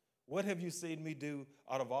 What have you seen me do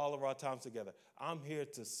out of all of our times together? I'm here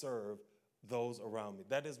to serve those around me.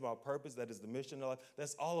 That is my purpose. That is the mission of life.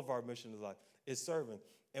 That's all of our mission of life, is serving.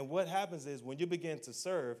 And what happens is when you begin to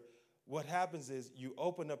serve, what happens is you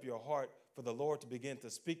open up your heart for the Lord to begin to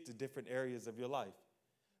speak to different areas of your life.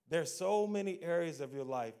 There's so many areas of your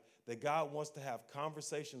life that God wants to have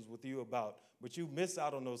conversations with you about, but you miss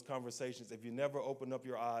out on those conversations if you never open up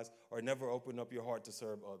your eyes or never open up your heart to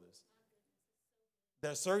serve others.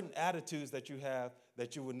 There are certain attitudes that you have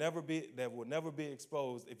that will never be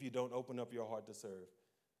exposed if you don't open up your heart to serve.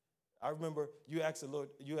 I remember you ask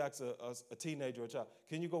a teenager or a child,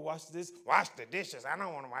 can you go wash this? Wash the dishes. I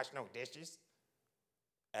don't want to wash no dishes.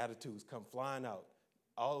 Attitudes come flying out.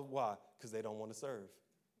 All why? Because they don't want to serve.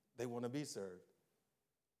 They want to be served.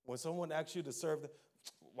 When someone asks you to serve them,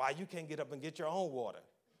 why you can't get up and get your own water?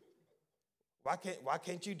 Why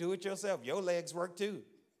can't you do it yourself? Your legs work too.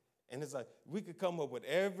 And it's like we could come up with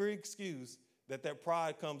every excuse that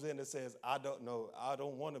pride comes in and says, I don't know, I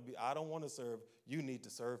don't want to serve, you need to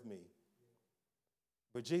serve me.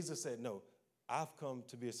 But Jesus said, no, I've come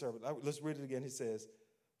to be a servant. Let's read it again. He says,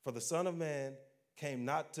 for the Son of Man came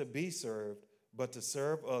not to be served, but to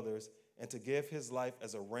serve others and to give his life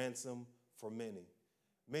as a ransom for many.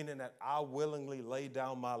 Meaning that I willingly lay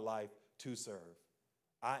down my life to serve.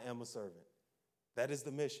 I am a servant. That is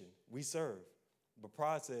the mission. We serve. But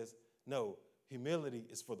pride says, no, humility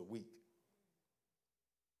is for the weak.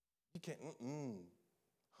 You can't,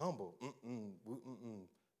 humble,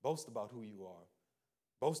 boast about who you are.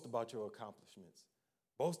 Boast about your accomplishments.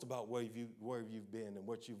 Boast about where you've been and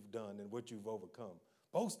what you've done and what you've overcome.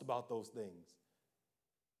 Boast about those things.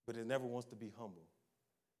 But it never wants to be humble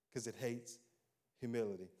because it hates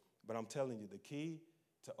humility. But I'm telling you, the key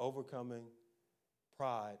to overcoming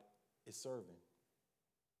pride is serving.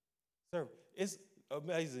 Serve. It's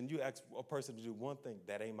amazing. You ask a person to do one thing.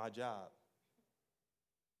 That ain't my job.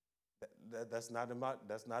 That's not in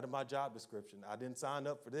my job description. I didn't sign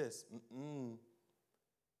up for this.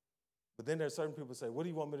 But then there's certain people who say, what do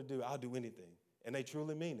you want me to do? I'll do anything. And they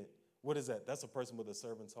truly mean it. What is that? That's a person with a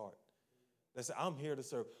servant's heart. They say, I'm here to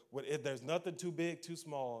serve. There's nothing too big, too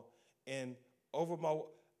small. And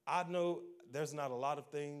I know there's not a lot of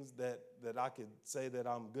things that I could say that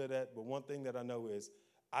I'm good at, but one thing that I know is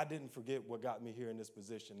I didn't forget what got me here in this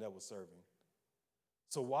position, that was serving.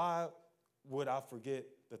 So why would I forget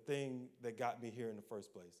the thing that got me here in the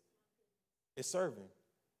first place? It's serving.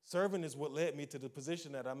 Serving is what led me to the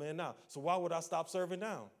position that I'm in now. So why would I stop serving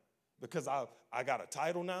now? Because I got a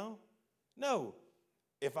title now? No.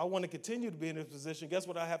 If I want to continue to be in this position, guess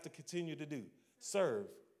what I have to continue to do? Serve.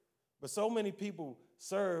 But so many people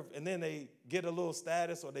serve and then they get a little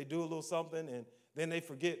status or they do a little something and then they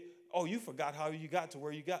forget, oh, you forgot how you got to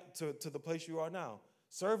where you got to the place you are now.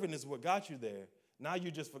 Serving is what got you there. Now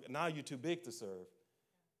you're too big to serve.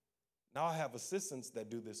 Now I have assistants that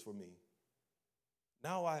do this for me.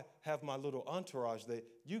 Now I have my little entourage that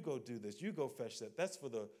you go do this, you go fetch that. That's for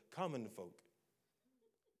the common folk.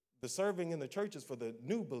 The serving in the church is for the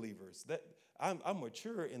new believers. That I'm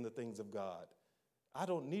mature in the things of God. I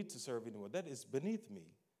don't need to serve anymore. That is beneath me.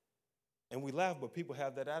 And we laugh, but people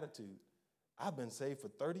have that attitude. I've been saved for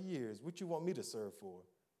 30 years. What you want me to serve for?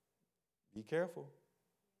 Be careful.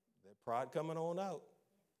 That pride coming on out.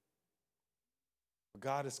 But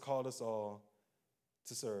God has called us all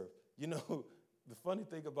to serve. You know, the funny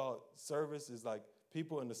thing about service is like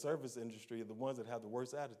people in the service industry are the ones that have the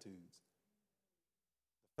worst attitudes.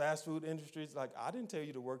 The fast food industry is like, I didn't tell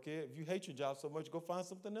you to work here. If you hate your job so much, go find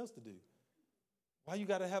something else to do. Why you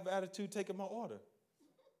got to have attitude taking my order?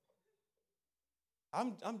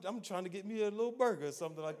 I'm trying to get me a little burger or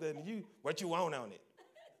something like that. And what you want on it?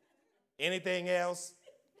 Anything else?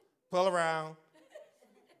 Pull around.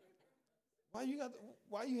 Why you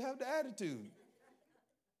have the attitude?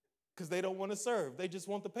 Because they don't want to serve. They just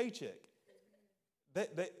want the paycheck. They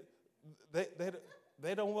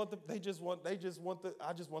don't want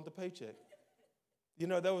I just want the paycheck. You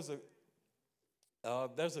know, there's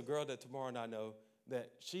a girl that Tamara and I know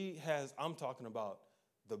that I'm talking about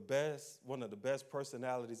one of the best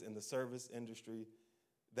personalities in the service industry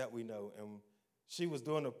that we know. And she was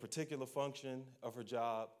doing a particular function of her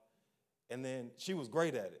job, and then she was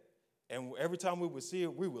great at it. And every time we would see her,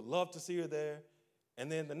 we would love to see her there. And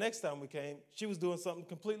then the next time we came, she was doing something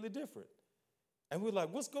completely different. And we were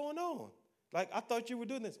like, what's going on? Like, I thought you were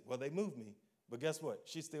doing this. Well, they moved me. But guess what?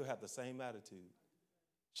 She still had the same attitude.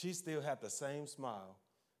 She still had the same smile.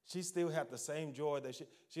 She still had the same joy that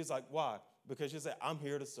she's like, why? Because she said, I'm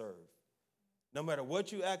here to serve. No matter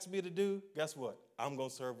what you ask me to do, guess what? I'm going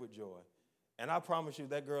to serve with joy. And I promise you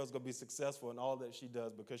that girl's going to be successful in all that she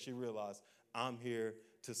does because she realized I'm here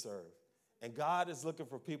to serve. And God is looking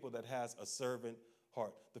for people that has a servant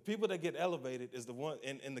heart. The people that get elevated is the one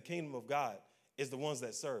in the kingdom of God is the ones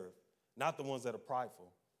that serve, not the ones that are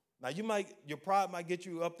prideful. Now your pride might get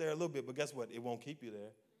you up there a little bit, but guess what? It won't keep you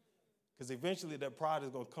there. Because eventually that pride is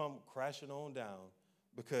going to come crashing on down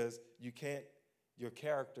because your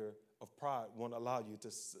character of pride won't allow you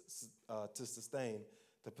to sustain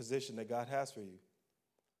the position that God has for you.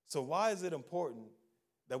 So why is it important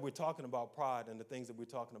that we're talking about pride and the things that we're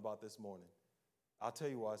talking about this morning? I'll tell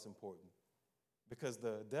you why it's important. Because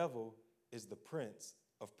the devil is the prince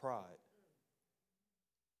of pride.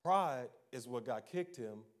 Pride is what got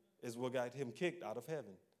him kicked out of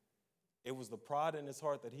heaven. It was the pride in his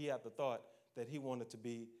heart that he had the thought that he wanted to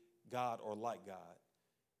be God or like God.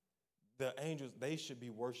 The angels, they should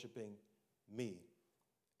be worshiping me.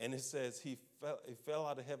 And it says he fell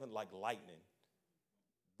out of heaven like lightning.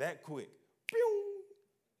 That quick. Pew!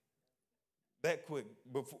 That quick.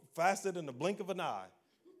 Faster than the blink of an eye.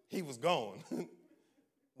 He was gone.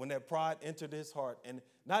 When that pride entered his heart. And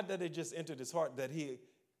not that it just entered his heart, that he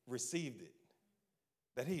received it.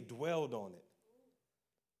 That he dwelled on it.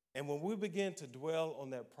 And when we begin to dwell on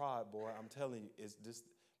that pride, boy, I'm telling you, it's just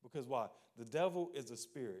because why? The devil is a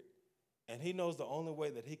spirit, and he knows the only way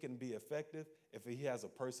that he can be effective if he has a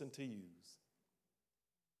person to use.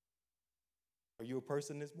 Are you a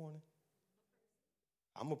person this morning?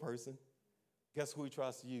 I'm a person. Guess who he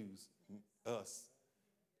tries to use? Us.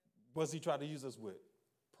 What's he try to use us with?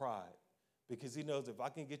 Pride. Because he knows if I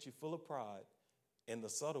can get you full of pride in the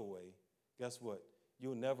subtle way, guess what?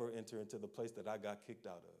 You'll never enter into the place that I got kicked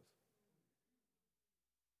out of.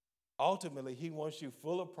 Ultimately, he wants you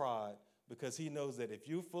full of pride because he knows that if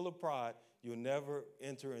you're full of pride, you'll never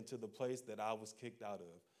enter into the place that I was kicked out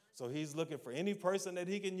of. So he's looking for any person that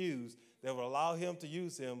he can use that will allow him to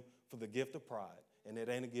use him for the gift of pride. And it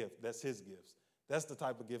ain't a gift. That's his gifts. That's the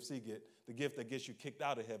type of gifts he get, the gift that gets you kicked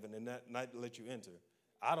out of heaven and not let you enter.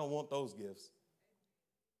 I don't want those gifts.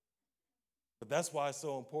 But that's why it's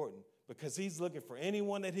so important, because he's looking for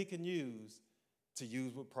anyone that he can use to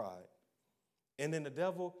use with pride. And then the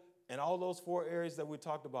devil, in all those 4 areas that we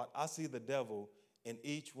talked about, I see the devil in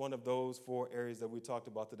each one of those 4 areas that we talked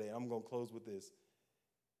about today. I'm going to close with this.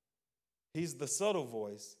 He's the subtle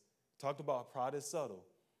voice. Talked about pride is subtle.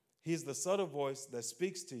 He's the subtle voice that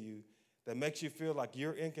speaks to you, that makes you feel like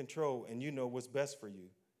you're in control and you know what's best for you.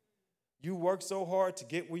 You work so hard to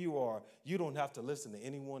get where you are, you don't have to listen to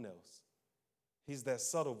anyone else. He's that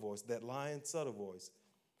subtle voice, that lying subtle voice.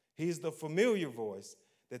 He's the familiar voice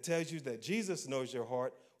that tells you that Jesus knows your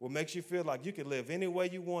heart, what makes you feel like you can live any way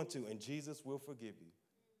you want to, and Jesus will forgive you.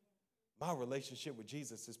 My relationship with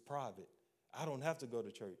Jesus is private. I don't have to go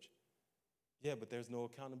to church. Yeah, but there's no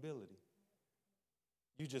accountability.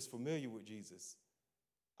 You're just familiar with Jesus.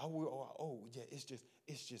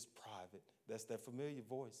 It's just private. That's that familiar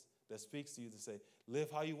voice that speaks to you to say,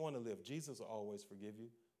 live how you want to live. Jesus will always forgive you.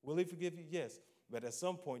 Will he forgive you? Yes. But at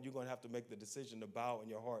some point, you're going to have to make the decision to bow in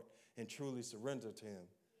your heart and truly surrender to him.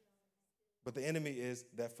 But the enemy is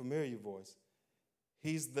that familiar voice.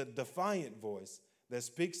 He's the defiant voice that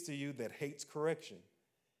speaks to you that hates correction.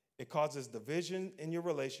 It causes division in your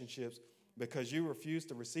relationships because you refuse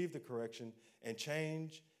to receive the correction and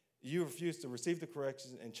change. You refuse to receive the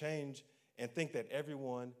correction and change and think that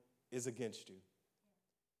everyone is against you.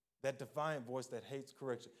 That defiant voice that hates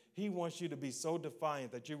correction. He wants you to be so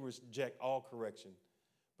defiant that you reject all correction.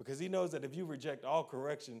 Because he knows that if you reject all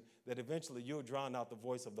correction, that eventually you'll drown out the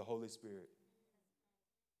voice of the Holy Spirit.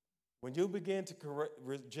 When you begin to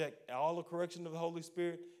reject all the correction of the Holy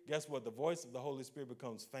Spirit, guess what? The voice of the Holy Spirit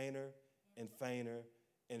becomes fainter and fainter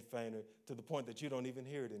and fainter to the point that you don't even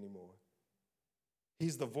hear it anymore.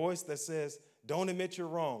 He's the voice that says, don't admit you're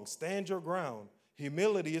wrong. Stand your ground.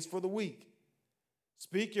 Humility is for the weak.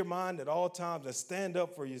 Speak your mind at all times and stand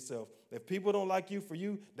up for yourself. If people don't like you for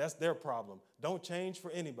you, that's their problem. Don't change for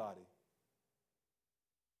anybody.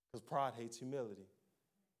 Because pride hates humility.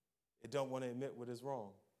 It don't want to admit what is wrong.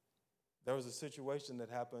 There was a situation that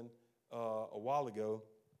happened a while ago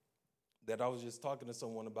that I was just talking to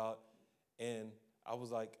someone about, and I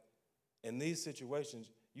was like, in these situations,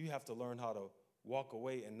 you have to learn how to walk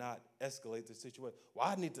away and not escalate the situation. Well,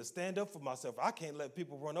 I need to stand up for myself. I can't let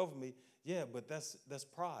people run over me. Yeah, but that's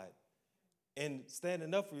pride. And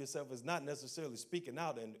standing up for yourself is not necessarily speaking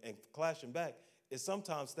out and clashing back. It's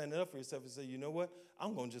sometimes standing up for yourself and say, you know what?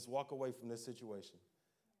 I'm going to just walk away from this situation.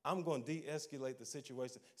 I'm going to de-escalate the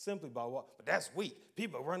situation simply by what? But that's weak.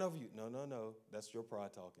 People run over you. No. That's your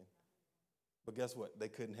pride talking. But guess what? They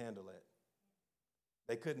couldn't handle that.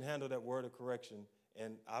 They couldn't handle that word of correction,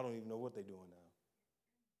 and I don't even know what they're doing now.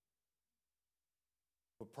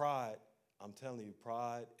 But pride, I'm telling you,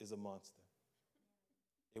 pride is a monster.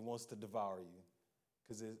 It wants to devour you.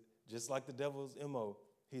 Because just like the devil's MO,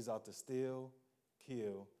 he's out to steal,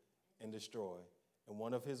 kill, and destroy. And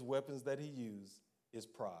one of his weapons that he used is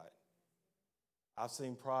pride. I've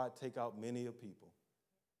seen pride take out many of people.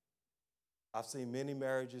 I've seen many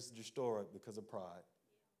marriages destroyed because of pride.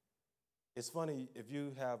 It's funny, if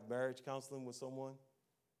you have marriage counseling with someone,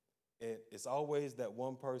 it's always that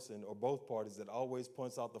one person or both parties that always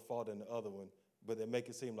points out the fault in the other one, but they make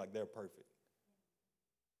it seem like they're perfect.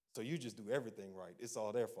 So you just do everything right. It's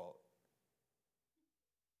all their fault.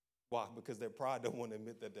 Why? Because their pride don't want to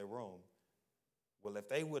admit that they're wrong. Well, if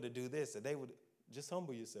they were to do this, and they would, just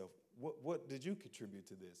humble yourself. What did you contribute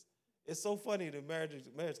to this? It's so funny the marriage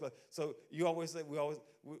class. So you always say,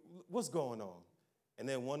 what's going on? And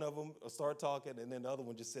then one of them will start talking, and then the other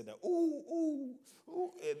one just sit there, ooh, ooh,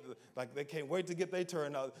 ooh. And like they can't wait to get their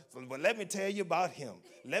turn out. So, but let me tell you about him.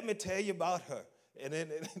 Let me tell you about her. And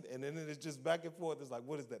then it's just back and forth. It's like,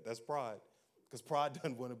 what is that? That's pride. Because pride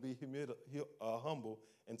doesn't want to be humble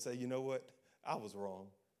and say, you know what? I was wrong.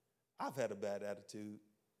 I've had a bad attitude.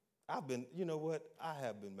 I've been, you know what? I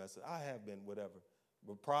have been messing. I have been whatever.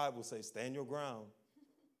 But pride will say, stand your ground.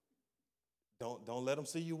 Don't let them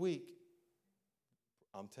see you weak.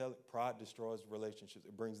 I'm telling you, pride destroys relationships.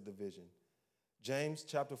 It brings division. James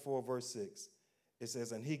chapter 4, verse 6, it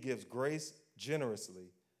says, and he gives grace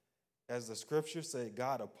generously. As the scriptures say,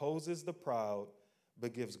 God opposes the proud,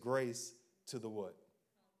 but gives grace to the what?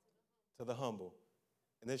 To the humble.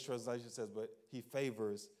 And this translation says, but he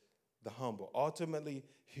favors the humble. Ultimately,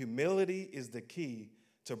 humility is the key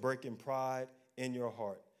to breaking pride in your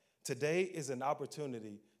heart. Today is an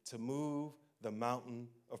opportunity to move the mountain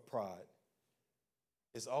of pride.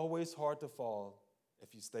 It's always hard to fall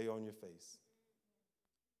if you stay on your face.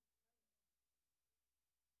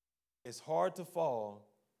 It's hard to fall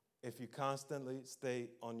if you constantly stay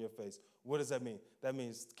on your face. What does that mean? That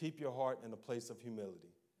means keep your heart in a place of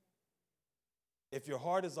humility. If your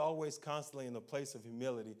heart is always constantly in a place of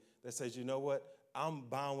humility that says, you know what, I'm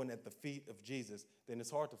bowing at the feet of Jesus, then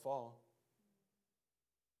it's hard to fall.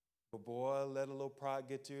 But boy, let a little pride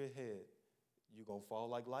get to your head. You're going to fall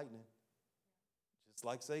like lightning, just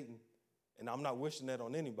like Satan. And I'm not wishing that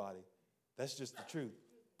on anybody. That's just the truth.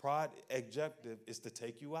 Pride objective is to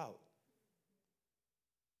take you out.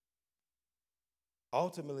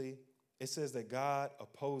 Ultimately, it says that God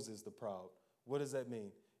opposes the proud. What does that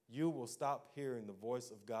mean? You will stop hearing the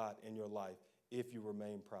voice of God in your life if you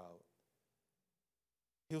remain proud.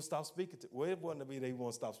 He'll stop speaking to you. Well, it wouldn't be that he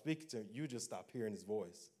won't stop speaking to you. You just stop hearing his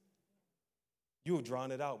voice. You'll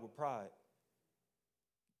drown it out with pride.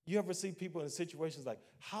 You ever see people in situations like,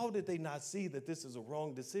 how did they not see that this is a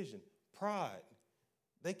wrong decision? Pride.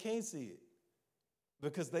 They can't see it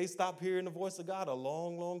because they stopped hearing the voice of God a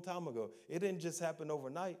long, long time ago. It didn't just happen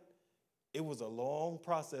overnight. It was a long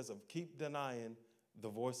process of keep denying the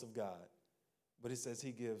voice of God. But it says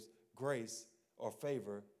he gives grace or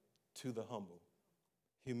favor to the humble.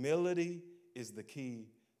 Humility is the key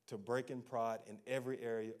to breaking pride in every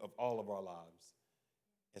area of all of our lives.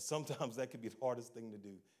 And sometimes that could be the hardest thing to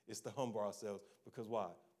do, is to humble ourselves. Because why?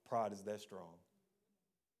 Pride is that strong.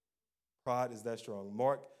 Pride is that strong.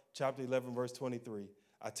 Mark chapter 11, verse 23.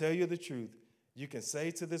 I tell you the truth, you can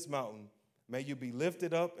say to this mountain, may you be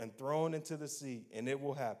lifted up and thrown into the sea, and it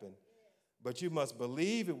will happen. But you must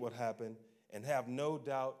believe it will happen and have no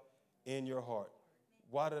doubt in your heart.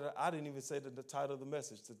 Why did I didn't even say the title of the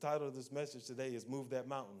message. The title of this message today is Move That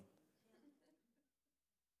Mountain.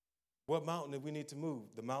 What mountain do we need to move?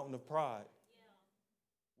 The mountain of pride. Yeah.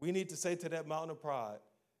 We need to say to that mountain of pride,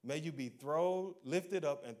 may you be lifted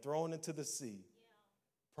up and thrown into the sea.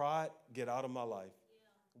 Yeah. Pride, get out of my life.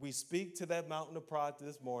 Yeah. We speak to that mountain of pride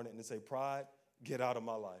this morning and say, pride, get out of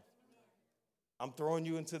my life. Yeah. I'm throwing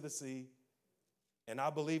you into the sea, and I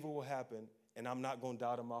believe it will happen, and I'm not going to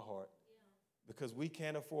doubt in my heart. Yeah. Because we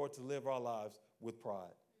can't afford to live our lives with pride.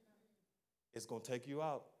 Yeah. It's going to take you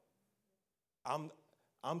out.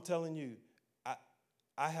 I'm telling you,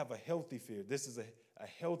 I have a healthy fear. This is a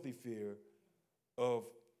healthy fear of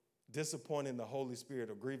disappointing the Holy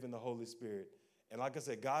Spirit or grieving the Holy Spirit. And like I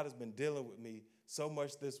said, God has been dealing with me so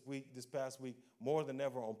much this past week, more than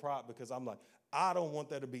ever on pride, because I'm like, I don't want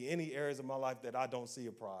there to be any areas of my life that I don't see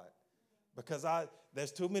a pride. Because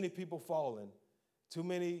there's too many people falling, too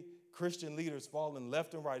many Christian leaders falling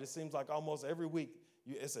left and right. It seems like almost every week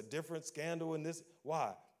it's a different scandal in this.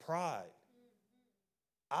 Why? Pride.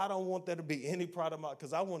 I don't want there to be any pride of mine,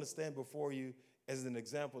 because I want to stand before you as an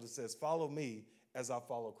example that says, follow me as I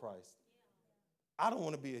follow Christ. Yeah. I don't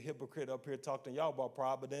want to be a hypocrite up here talking to y'all about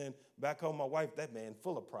pride, but then back home, my wife, that man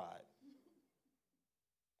full of pride.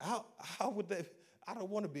 How would that? I don't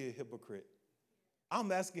want to be a hypocrite.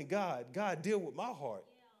 I'm asking God, God, deal with my heart.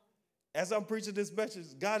 As I'm preaching this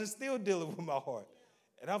message, God is still dealing with my heart.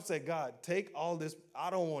 And I'm saying, God, take all this. I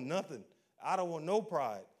don't want nothing. I don't want no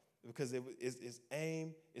pride, because its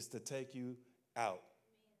aim is to take you out.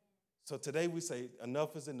 So today we say,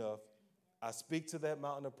 enough is enough. I speak to that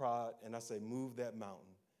mountain of pride, and I say, move that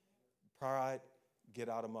mountain. Pride, get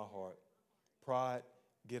out of my heart. Pride,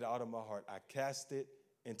 get out of my heart. I cast it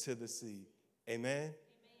into the sea. Amen?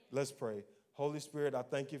 Let's pray. Holy Spirit, I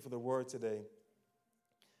thank you for the word today.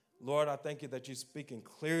 Lord, I thank you that you're speaking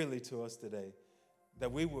clearly to us today,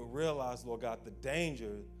 that we would realize, Lord God, the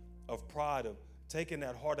danger of pride, of taking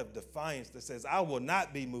that heart of defiance that says, I will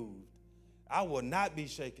not be moved. I will not be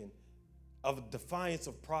shaken, of defiance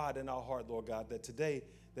of pride in our heart, Lord God, that today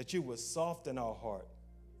that you would soften our heart.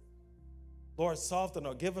 Lord, soften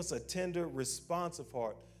or give us a tender, responsive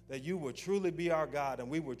heart, that you would truly be our God and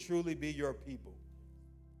we would truly be your people.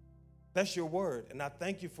 That's your word. And I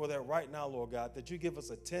thank you for that right now, Lord God, that you give us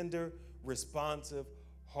a tender, responsive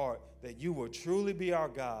heart, that you will truly be our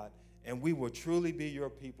God and we will truly be your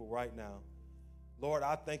people right now. Lord,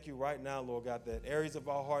 I thank you right now, Lord God, that areas of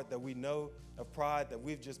our heart that we know of pride, that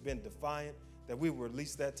we've just been defiant, that we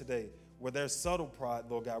release that today. Where there's subtle pride,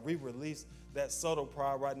 Lord God, we release that subtle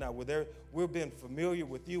pride right now. Where we're being familiar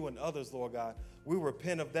with you and others, Lord God, we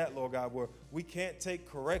repent of that, Lord God, where we can't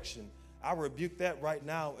take correction. I rebuke that right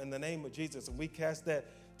now in the name of Jesus, and we cast that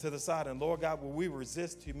to the side. And Lord God, where we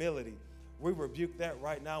resist humility, we rebuke that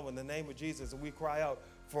right now in the name of Jesus, and we cry out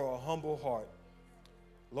for a humble heart.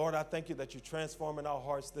 Lord, I thank you that you're transforming our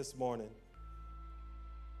hearts this morning.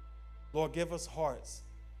 Lord, give us hearts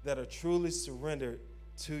that are truly surrendered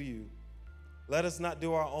to you. Let us not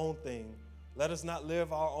do our own thing. Let us not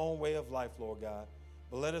live our own way of life, Lord God,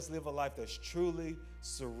 but let us live a life that's truly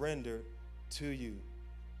surrendered to you.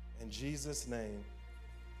 In Jesus' name,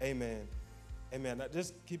 amen. Amen. Now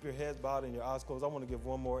just keep your heads bowed and your eyes closed. I want to give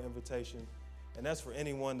one more invitation, and that's for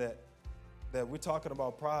anyone that we're talking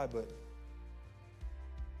about pride, but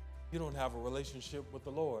you don't have a relationship with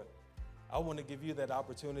the Lord. I want to give you that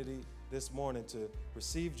opportunity this morning to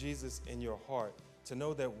receive Jesus in your heart, to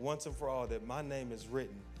know that once and for all that my name is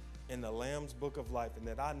written in the Lamb's Book of Life, and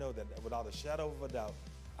that I know that without a shadow of a doubt,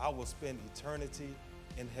 I will spend eternity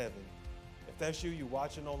in heaven. If that's you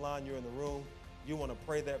watching online, you're in the room, you want to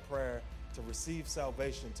pray that prayer to receive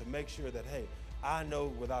salvation, to make sure that, hey, I know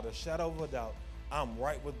without a shadow of a doubt, I'm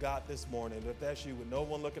right with God this morning. If that's you with no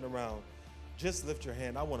one looking around, just lift your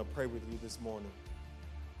hand. I want to pray with you this morning.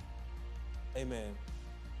 Amen.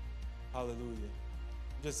 Hallelujah.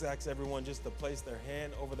 Just ask everyone just to place their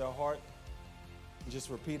hand over their heart and just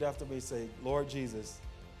repeat after me. Say, Lord Jesus,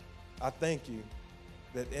 I thank you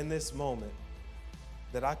that in this moment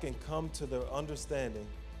that I can come to the understanding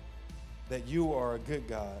that you are a good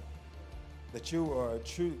God, that you are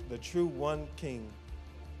the true one King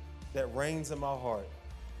that reigns in my heart.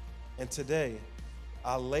 And today,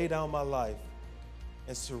 I lay down my life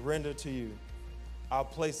and surrender to you. I'll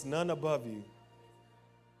place none above you.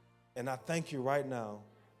 And I thank you right now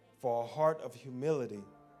for a heart of humility,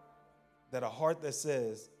 that a heart that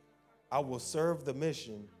says, I will serve the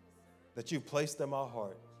mission that you placed in my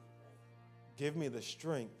heart. Give me the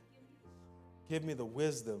strength, give me the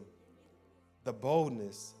wisdom, the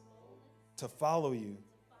boldness to follow you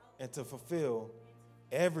and to fulfill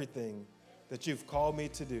everything that you've called me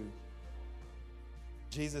to do.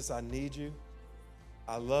 Jesus, I need you.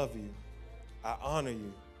 I love you. I honor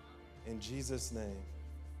you. In Jesus' name,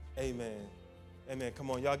 amen. Amen.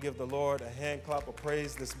 Come on, y'all give the Lord a hand clap of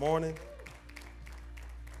praise this morning.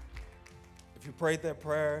 If you prayed that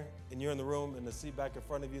prayer and you're in the room, in the seat back in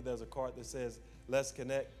front of you, there's a card that says, Let's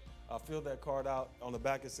Connect. Fill that card out. On the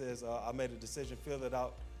back it says, I made a decision. Fill it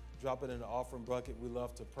out. Drop it in the offering bucket. We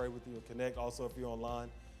love to pray with you and connect. Also, if you're online,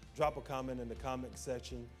 drop a comment in the comment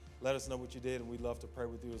section. Let us know what you did, and we'd love to pray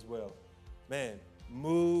with you as well. Man,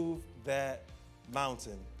 move that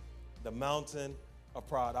mountain, the mountain of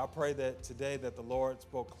pride. I pray that today that the Lord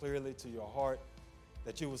spoke clearly to your heart,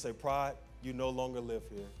 that you will say, pride, you no longer live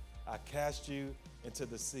here. I cast you into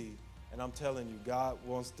the sea. And I'm telling you, God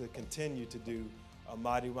wants to continue to do a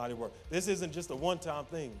mighty, mighty work. This isn't just a one-time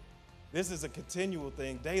thing. This is a continual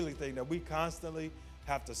thing, daily thing that we constantly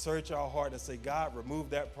have to search our heart and say, God, remove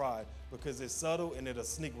that pride, because it's subtle and it'll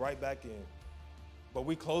sneak right back in. But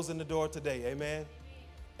we closing the door today, amen?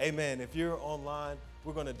 Amen. If you're online,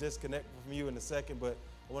 we're going to disconnect from you in a second, but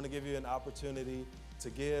I want to give you an opportunity to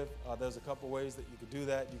give. There's a couple ways that you can do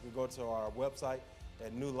that. You can go to our website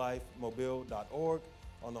at newlifemobile.org.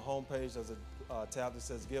 On the homepage, there's a tab that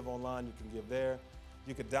says Give Online. You can give there.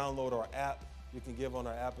 You can download our app You can give on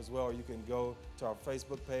our app as well, or you can go to our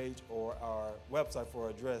Facebook page or our website for our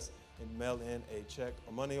address and mail in a check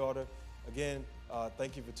or money order. Again,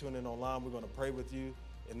 thank you for tuning in online. We're going to pray with you,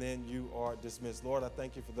 and then you are dismissed. Lord, I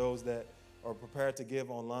thank you for those that are prepared to give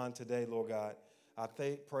online today, Lord God. I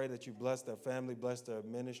pray that you bless their family, bless their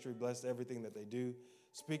ministry, bless everything that they do.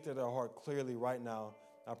 Speak to their heart clearly right now.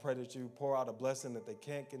 I pray that you pour out a blessing that they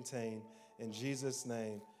can't contain. In Jesus'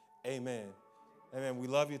 name, amen. Amen. We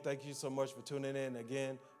love you. Thank you so much for tuning in.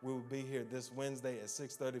 Again, we will be here this Wednesday at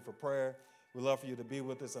 6:30 for prayer. We love for you to be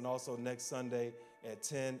with us, and also next Sunday at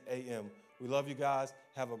 10 a.m. We love you guys.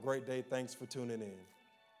 Have a great day. Thanks for tuning in.